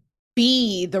to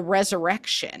be the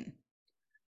resurrection?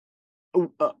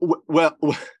 Well,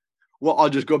 I'll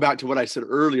just go back to what I said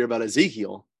earlier about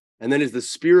Ezekiel. And then as the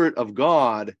Spirit of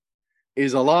God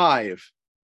is alive,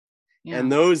 and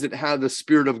those that have the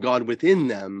Spirit of God within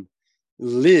them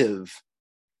live,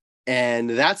 and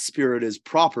that Spirit is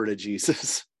proper to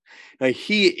Jesus.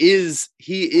 He is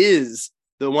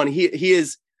the one. He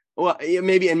is, well,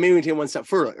 maybe we take one step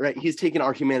further, right? He's taken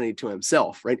our humanity to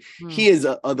himself, right? He is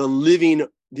the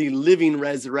living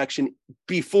resurrection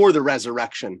before the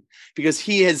resurrection, because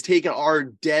he has taken our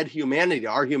dead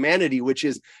humanity, which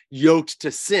is yoked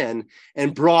to sin,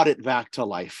 and brought it back to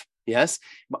life. Yes,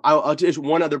 I'll just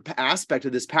one other aspect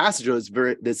of this passage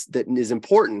that is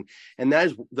important, and that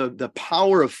is the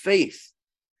power of faith.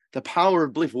 The power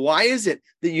of belief. Why is it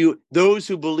that those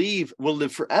who believe will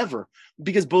live forever?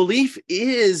 Because belief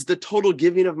is the total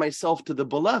giving of myself to the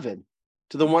beloved,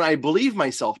 to the one I believe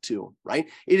myself to, right?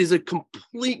 It is a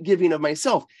complete giving of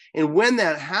myself. And when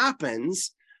that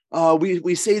happens,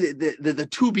 we say that the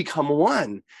two become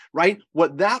one, right?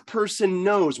 What that person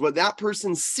knows, what that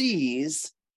person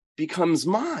sees becomes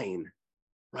mine,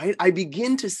 right? I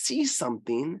begin to see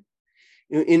something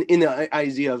in the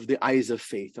idea of the eyes of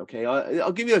faith, okay?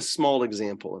 I'll give you a small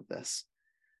example of this.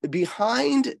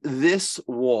 Behind this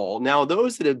wall, now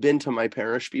those that have been to my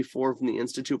parish before from the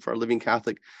Institute for Our Living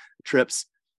Catholic trips,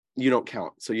 you don't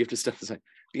count, so you have to step aside.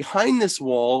 Behind this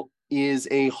wall is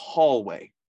a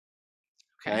hallway,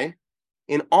 okay?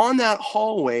 And on that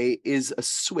hallway is a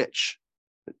switch,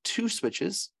 2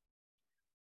 switches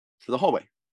for the hallway.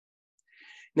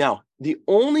 Now, the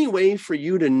only way for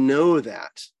you to know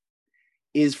that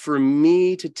is for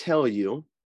me to tell you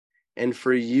and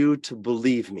for you to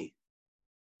believe me.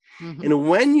 Mm-hmm. And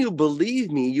when you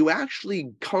believe me, you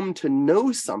actually come to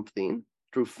know something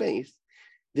through faith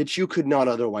that you could not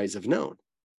otherwise have known.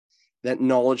 That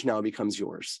knowledge now becomes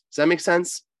yours. Does that make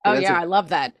sense? Oh, yeah, I love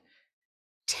that.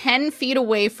 10 feet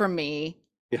away from me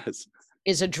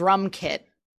is a drum kit.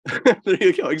 There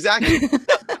you go. Exactly.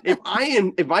 If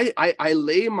I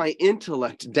lay my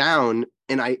intellect down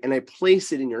and I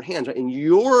place it in your hands, right, and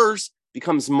yours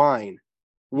becomes mine.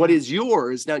 What is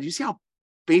yours? Now, do you see how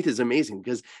faith is amazing?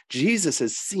 Because Jesus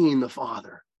has seen the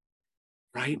Father,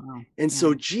 right? Wow. And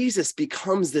so Jesus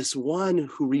becomes this one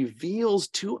who reveals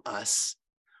to us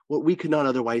what we could not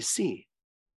otherwise see.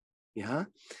 Yeah.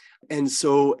 And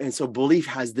so belief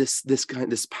has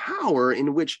this power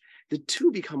in which the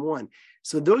two become one.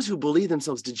 So those who believe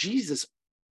themselves to Jesus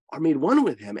are made one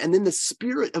with him. And then the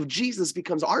spirit of Jesus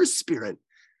becomes our spirit,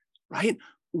 right?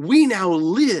 We now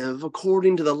live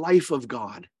according to the life of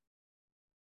God.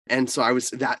 And so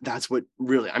that's what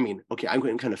really, I mean, okay, I'm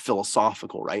going kind of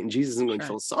philosophical, right? And Jesus isn't going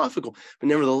philosophical, but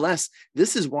nevertheless,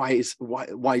 this is why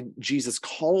Jesus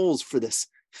calls for this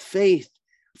faith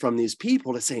from these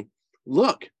people to say,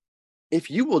 look, if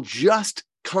you will just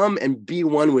come and be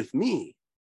one with me,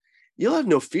 you'll have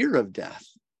no fear of death.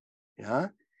 Yeah.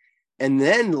 And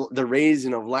then the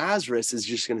raising of Lazarus is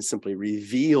just going to simply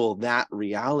reveal that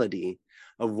reality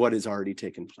of what has already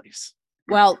taken place.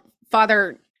 Well,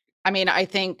 Father, I mean, I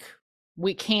think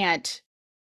we can't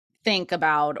think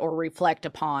about or reflect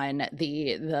upon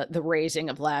the raising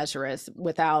of Lazarus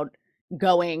without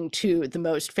going to the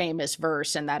most famous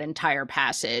verse in that entire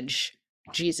passage,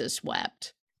 Jesus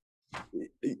wept.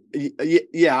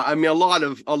 Yeah, I mean,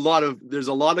 there's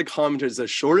a lot of commentaries. The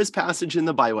shortest passage in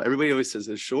the Bible. Everybody always says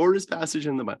the shortest passage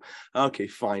in the Bible. Okay,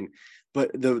 fine,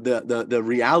 but the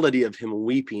reality of him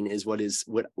weeping is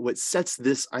what sets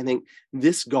this. I think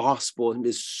this gospel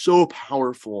is so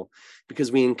powerful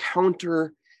because we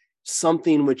encounter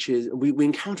something which is we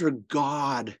encounter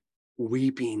God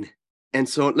weeping. And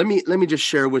so let me just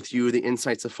share with you the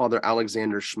insights of Father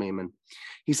Alexander Schmemann.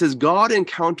 He says, God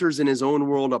encounters in his own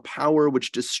world a power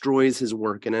which destroys his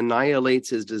work and annihilates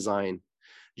his design.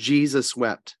 Jesus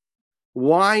wept.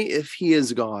 Why, if he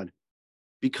is God?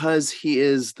 Because he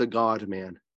is the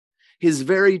God-man. His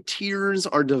very tears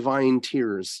are divine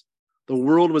tears. The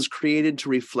world was created to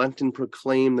reflect and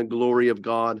proclaim the glory of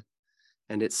God,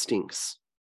 and it stinks.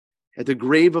 At the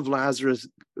grave of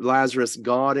Lazarus,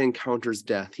 God encounters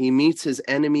death. He meets his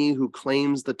enemy who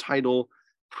claims the title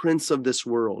Prince of this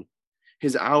world.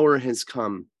 His hour has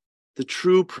come. The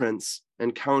true prince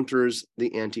encounters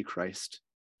the Antichrist.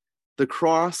 The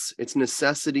cross, its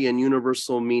necessity and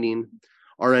universal meaning,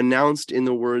 are announced in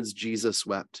the words Jesus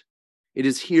wept. It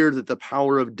is here that the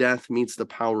power of death meets the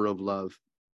power of love.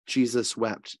 Jesus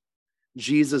wept.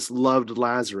 Jesus loved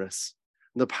Lazarus.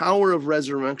 The power of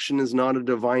resurrection is not a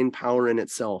divine power in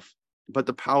itself, but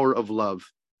the power of love,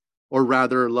 or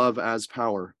rather love as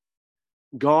power.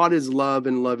 God is love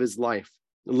and love is life.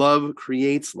 Love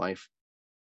creates life.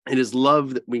 It is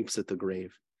love that weeps at the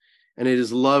grave, and it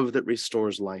is love that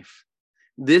restores life.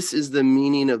 This is the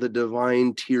meaning of the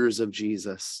divine tears of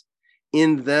Jesus.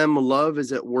 In them, love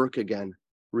is at work again,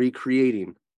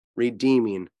 recreating,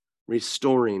 redeeming,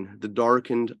 restoring the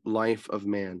darkened life of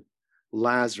man.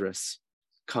 Lazarus,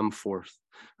 come forth.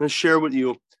 I'm going to share with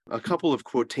you a couple of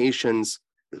quotations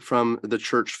from the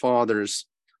church fathers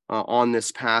on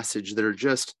this passage that are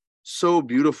just so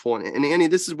beautiful. And Annie,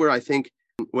 this is where I think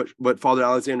what Father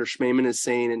Alexander Schmemann is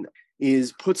saying and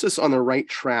puts us on the right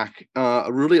track,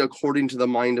 really according to the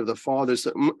mind of the fathers.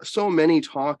 So many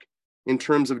talk in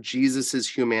terms of Jesus's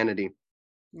humanity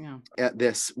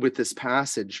with this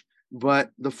passage, but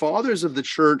the fathers of the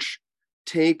church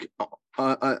take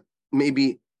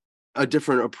maybe a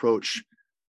different approach.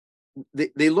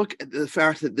 They look at the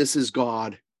fact that this is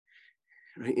God,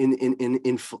 right,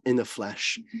 in the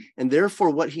flesh, and therefore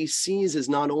what he sees is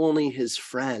not only his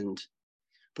friend,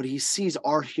 but he sees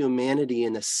our humanity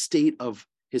in the state of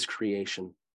his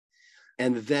creation,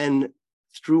 and then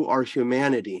through our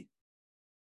humanity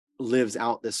lives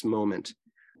out this moment.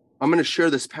 I'm going to share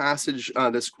this passage,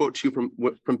 this quote to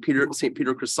you from St.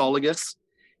 Peter Chrysologus,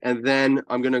 and then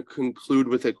I'm going to conclude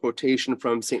with a quotation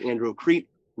from St. Andrew of Crete,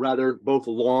 rather both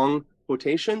long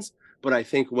quotations, but I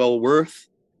think well worth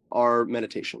our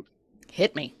meditation.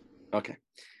 Hit me. Okay.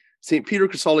 St. Peter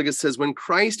Chrysologus says, when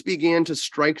Christ began to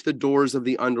strike the doors of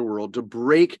the underworld, to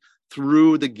break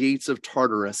through the gates of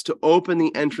Tartarus, to open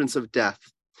the entrance of death,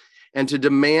 and to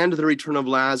demand the return of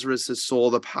Lazarus'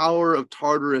 soul, the power of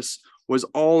Tartarus was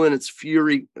all in its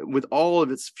fury, with all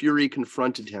of its fury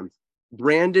confronted him,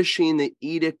 brandishing the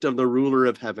edict of the ruler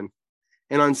of heaven.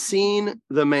 And on seeing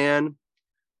the man,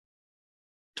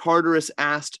 Tartarus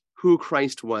asked who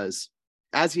Christ was.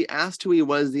 As he asked who he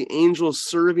was, the angels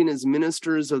serving as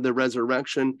ministers of the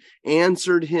resurrection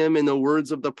answered him in the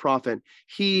words of the prophet,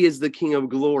 he is the King of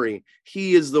glory.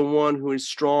 He is the one who is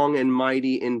strong and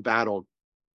mighty in battle.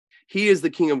 He is the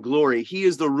King of glory. He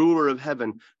is the ruler of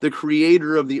heaven, the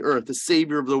creator of the earth, the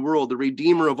savior of the world, the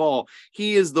redeemer of all.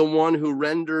 He is the one who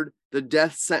rendered the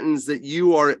death sentence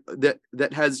that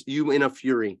has you in a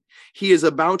fury. He is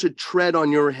about to tread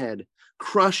on your head,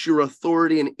 crush your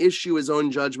authority, and issue his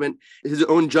own judgment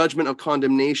of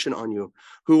condemnation on you,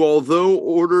 who, although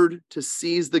ordered to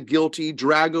seize the guilty,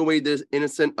 drag away the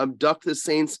innocent, abduct the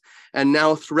saints, and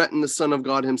now threaten the Son of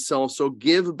God himself. So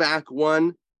give back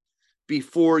one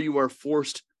before you are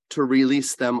forced to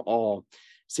release them all.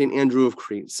 St. Andrew of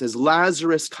Crete says,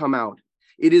 Lazarus, come out.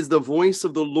 It is the voice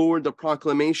of the Lord, the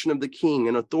proclamation of the King,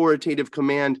 an authoritative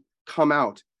command, come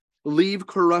out. Leave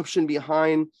corruption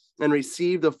behind and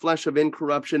receive the flesh of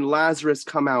incorruption. Lazarus,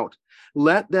 come out.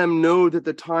 Let them know that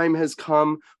the time has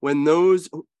come when those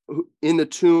in the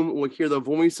tomb will hear the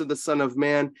voice of the Son of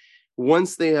Man.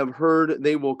 Once they have heard,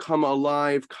 they will come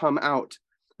alive, come out.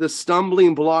 The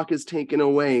stumbling block is taken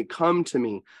away. Come to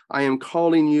me. I am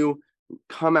calling you.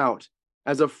 Come out.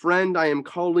 As a friend, I am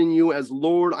calling you. As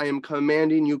Lord, I am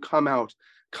commanding you. Come out.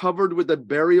 Covered with a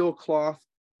burial cloth,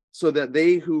 so that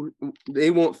they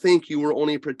won't think you were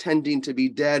only pretending to be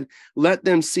dead. Let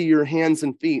them see your hands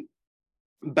and feet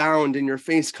bound and your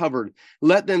face covered.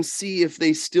 Let them see if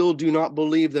they still do not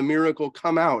believe the miracle.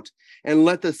 Come out. And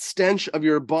let the stench of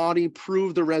your body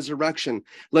prove the resurrection.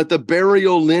 Let the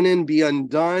burial linen be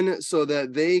undone so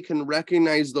that they can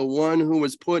recognize the one who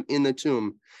was put in the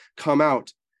tomb. Come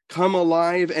out. Come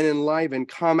alive and enlivened.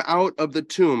 Come out of the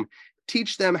tomb.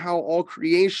 Teach them how all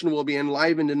creation will be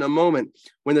enlivened in a moment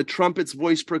when the trumpet's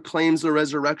voice proclaims the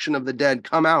resurrection of the dead.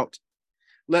 Come out.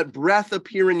 Let breath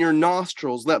appear in your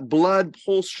nostrils. Let blood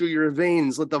pulse through your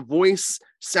veins. Let the voice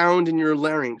sound in your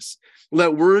larynx.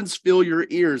 Let words fill your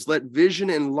ears. Let vision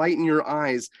enlighten your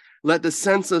eyes. Let the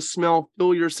sense of smell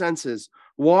fill your senses.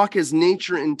 Walk as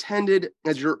nature intended,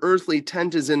 as your earthly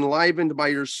tent is enlivened by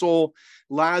your soul.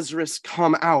 Lazarus,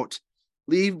 come out.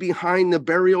 Leave behind the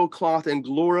burial cloth and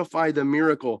glorify the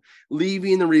miracle,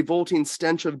 leaving the revolting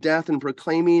stench of death and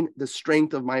proclaiming the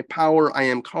strength of my power. I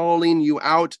am calling you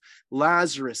out.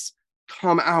 Lazarus,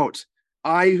 come out.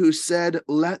 I who said,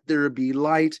 let there be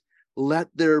light, let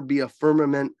there be a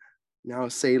firmament. Now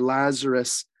say,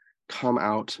 Lazarus, come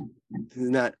out.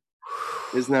 Isn't that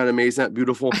amazing? Isn't that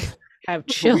beautiful? I have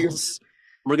chills.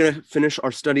 We're going to finish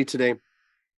our study today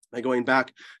by going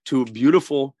back to a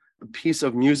beautiful piece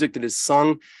of music that is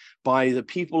sung by the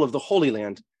people of the Holy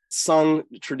Land, sung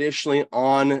traditionally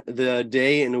on the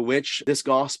day in which this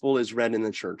gospel is read in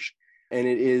the church. And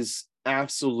it is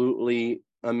absolutely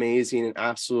amazing and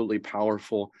absolutely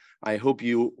powerful. I hope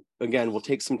you, again, will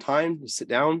take some time to sit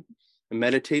down and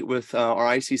meditate with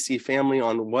our ICC family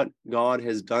on what God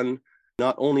has done,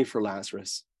 not only for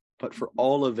Lazarus, but for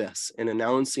all of us, in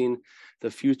announcing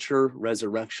the future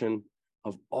resurrection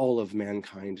of all of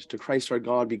mankind. To Christ our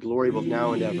God be glory both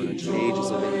now and ever, unto the ages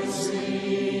of ages.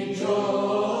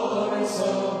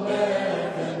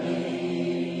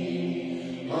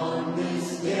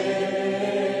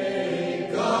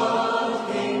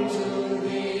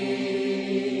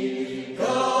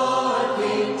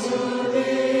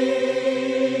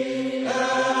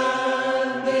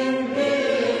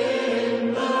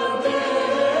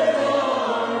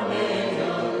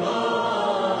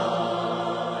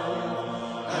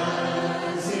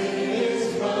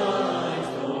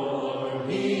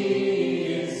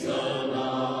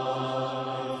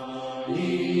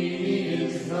 He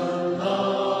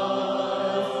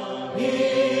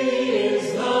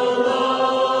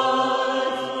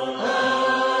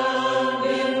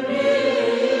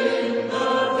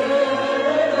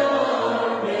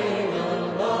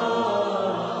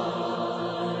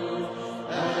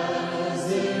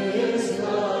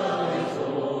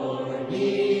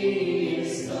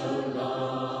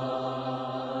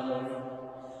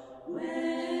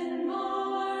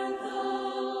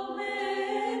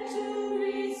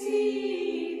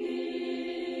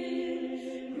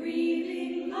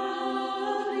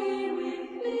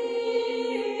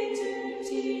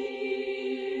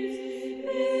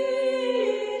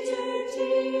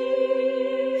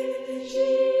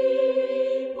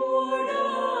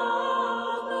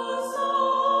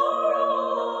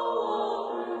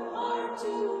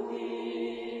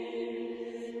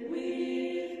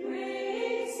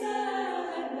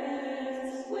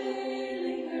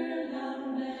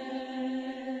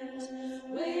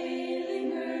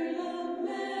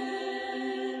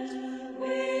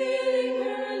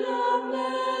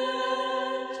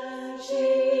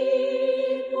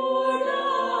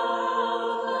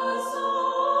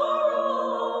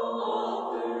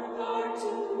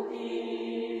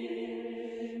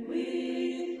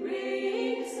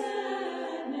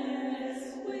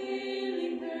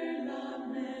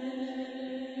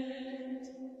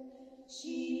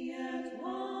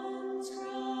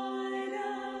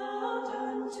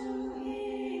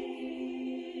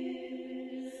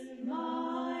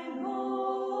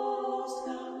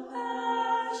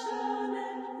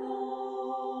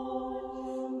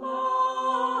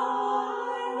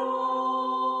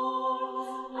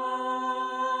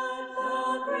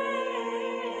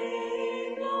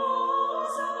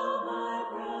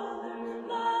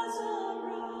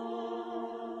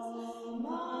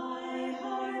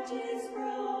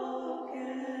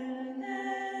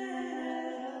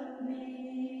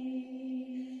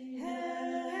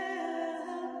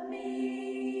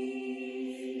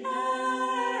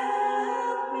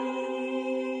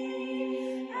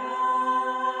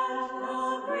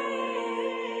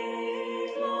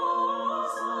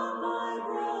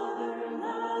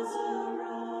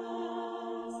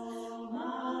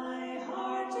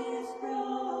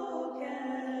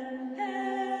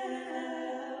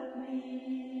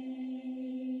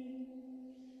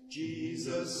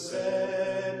Jesus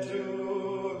said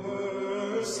to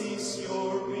her, cease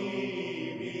your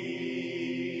weeping,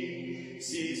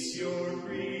 cease your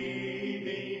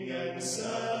grieving, and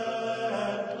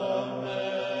sad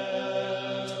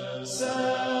lament,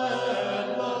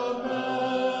 sad lament,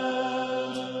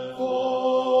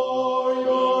 for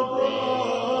your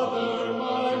brother,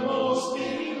 my most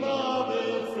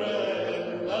beloved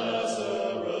friend,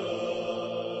 Lazarus,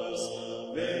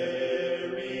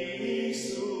 very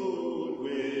soon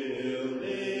will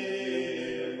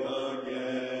live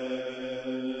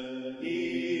again.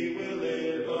 He will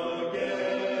live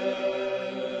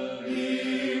again.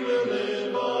 He will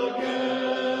live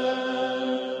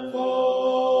again.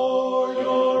 For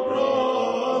your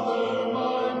brother,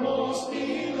 my most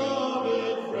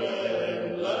beloved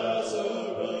friend,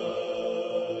 Lazarus,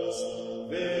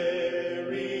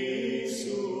 very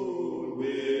soon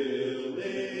will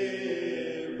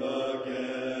live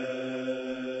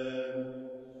again.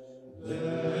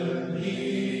 Then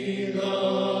he,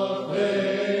 the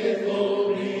faithful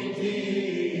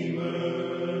Redeemer,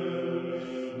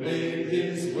 made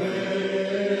his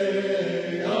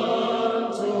way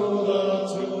unto the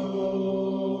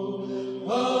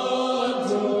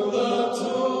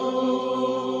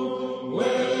tomb,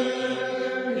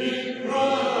 where he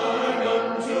cried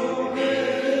unto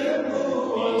him who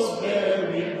was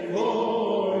buried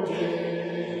 4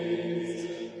 days,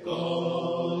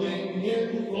 calling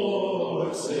him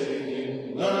forth,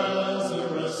 saying,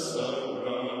 Lazarus,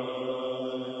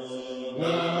 arise,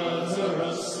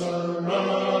 Lazarus,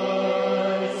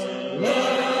 arise,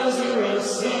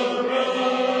 Lazarus,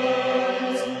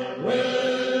 arise,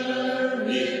 where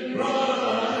he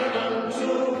cried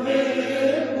unto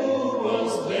him who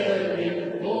was buried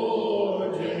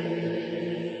 4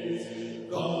 days,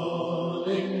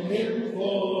 calling him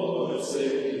forth,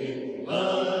 saying,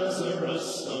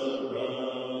 Lazarus,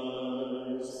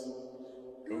 arise.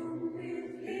 Come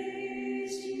with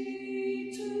haste,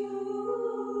 ye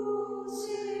two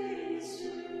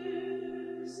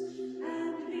sisters,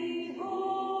 and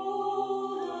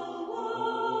behold a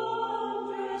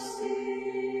wondrous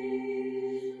thing,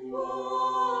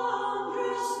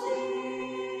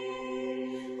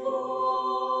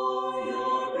 for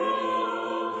your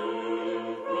brother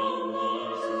from the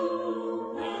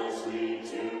tomb has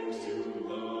returned to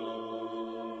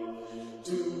life.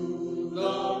 To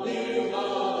the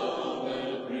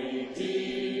beloved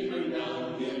Redeemer now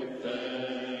give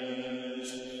thanks,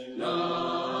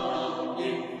 now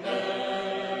give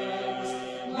thanks,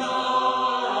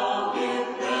 now give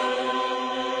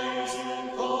thanks,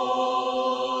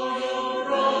 for your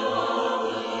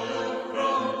brother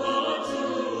from the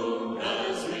tomb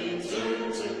has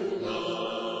returned to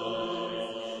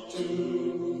life. To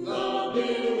the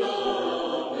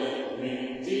beloved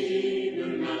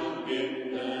Redeemer now give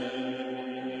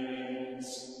thanks.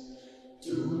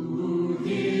 To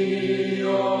thee, O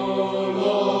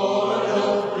Lord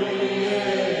of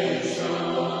creation,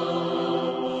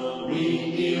 we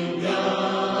kneel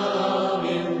down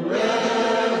in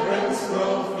reverence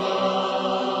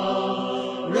profound,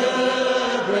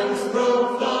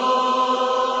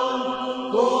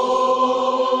 for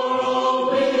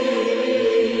all we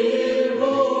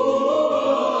who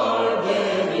are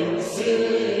dead in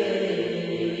sin.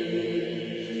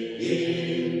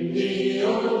 In thee, O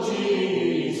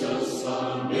Jesus,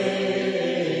 are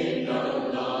made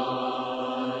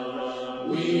alive.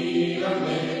 We are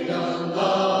made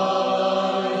alive.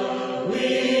 We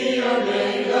are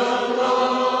made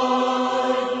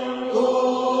alive.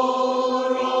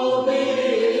 For all we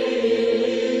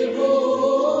who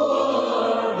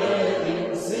are dead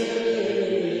in sin.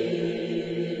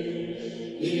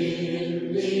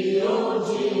 In thee, O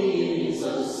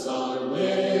Jesus, are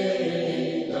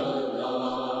made alive.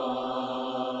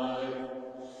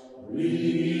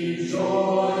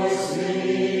 Rejoice,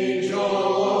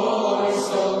 rejoice,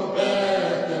 O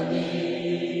Bethany,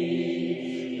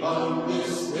 on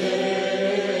this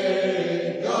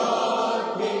day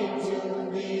God came to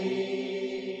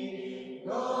thee,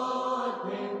 God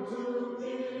came to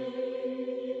thee,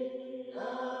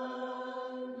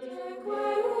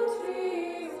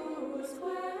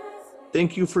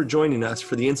 Thank you for joining us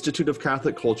for the Institute of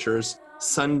Catholic Culture's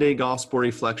Sunday Gospel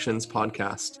Reflections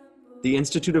podcast. The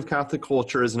Institute of Catholic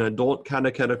Culture is an adult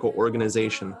catechetical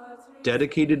organization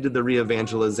dedicated to the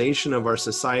re-evangelization of our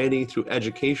society through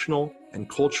educational and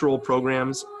cultural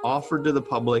programs offered to the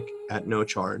public at no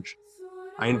charge.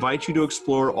 I invite you to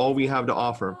explore all we have to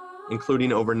offer,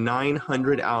 including over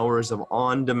 900 hours of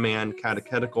on-demand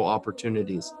catechetical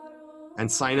opportunities, and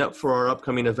sign up for our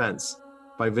upcoming events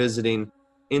by visiting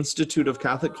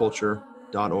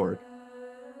instituteofcatholicculture.org.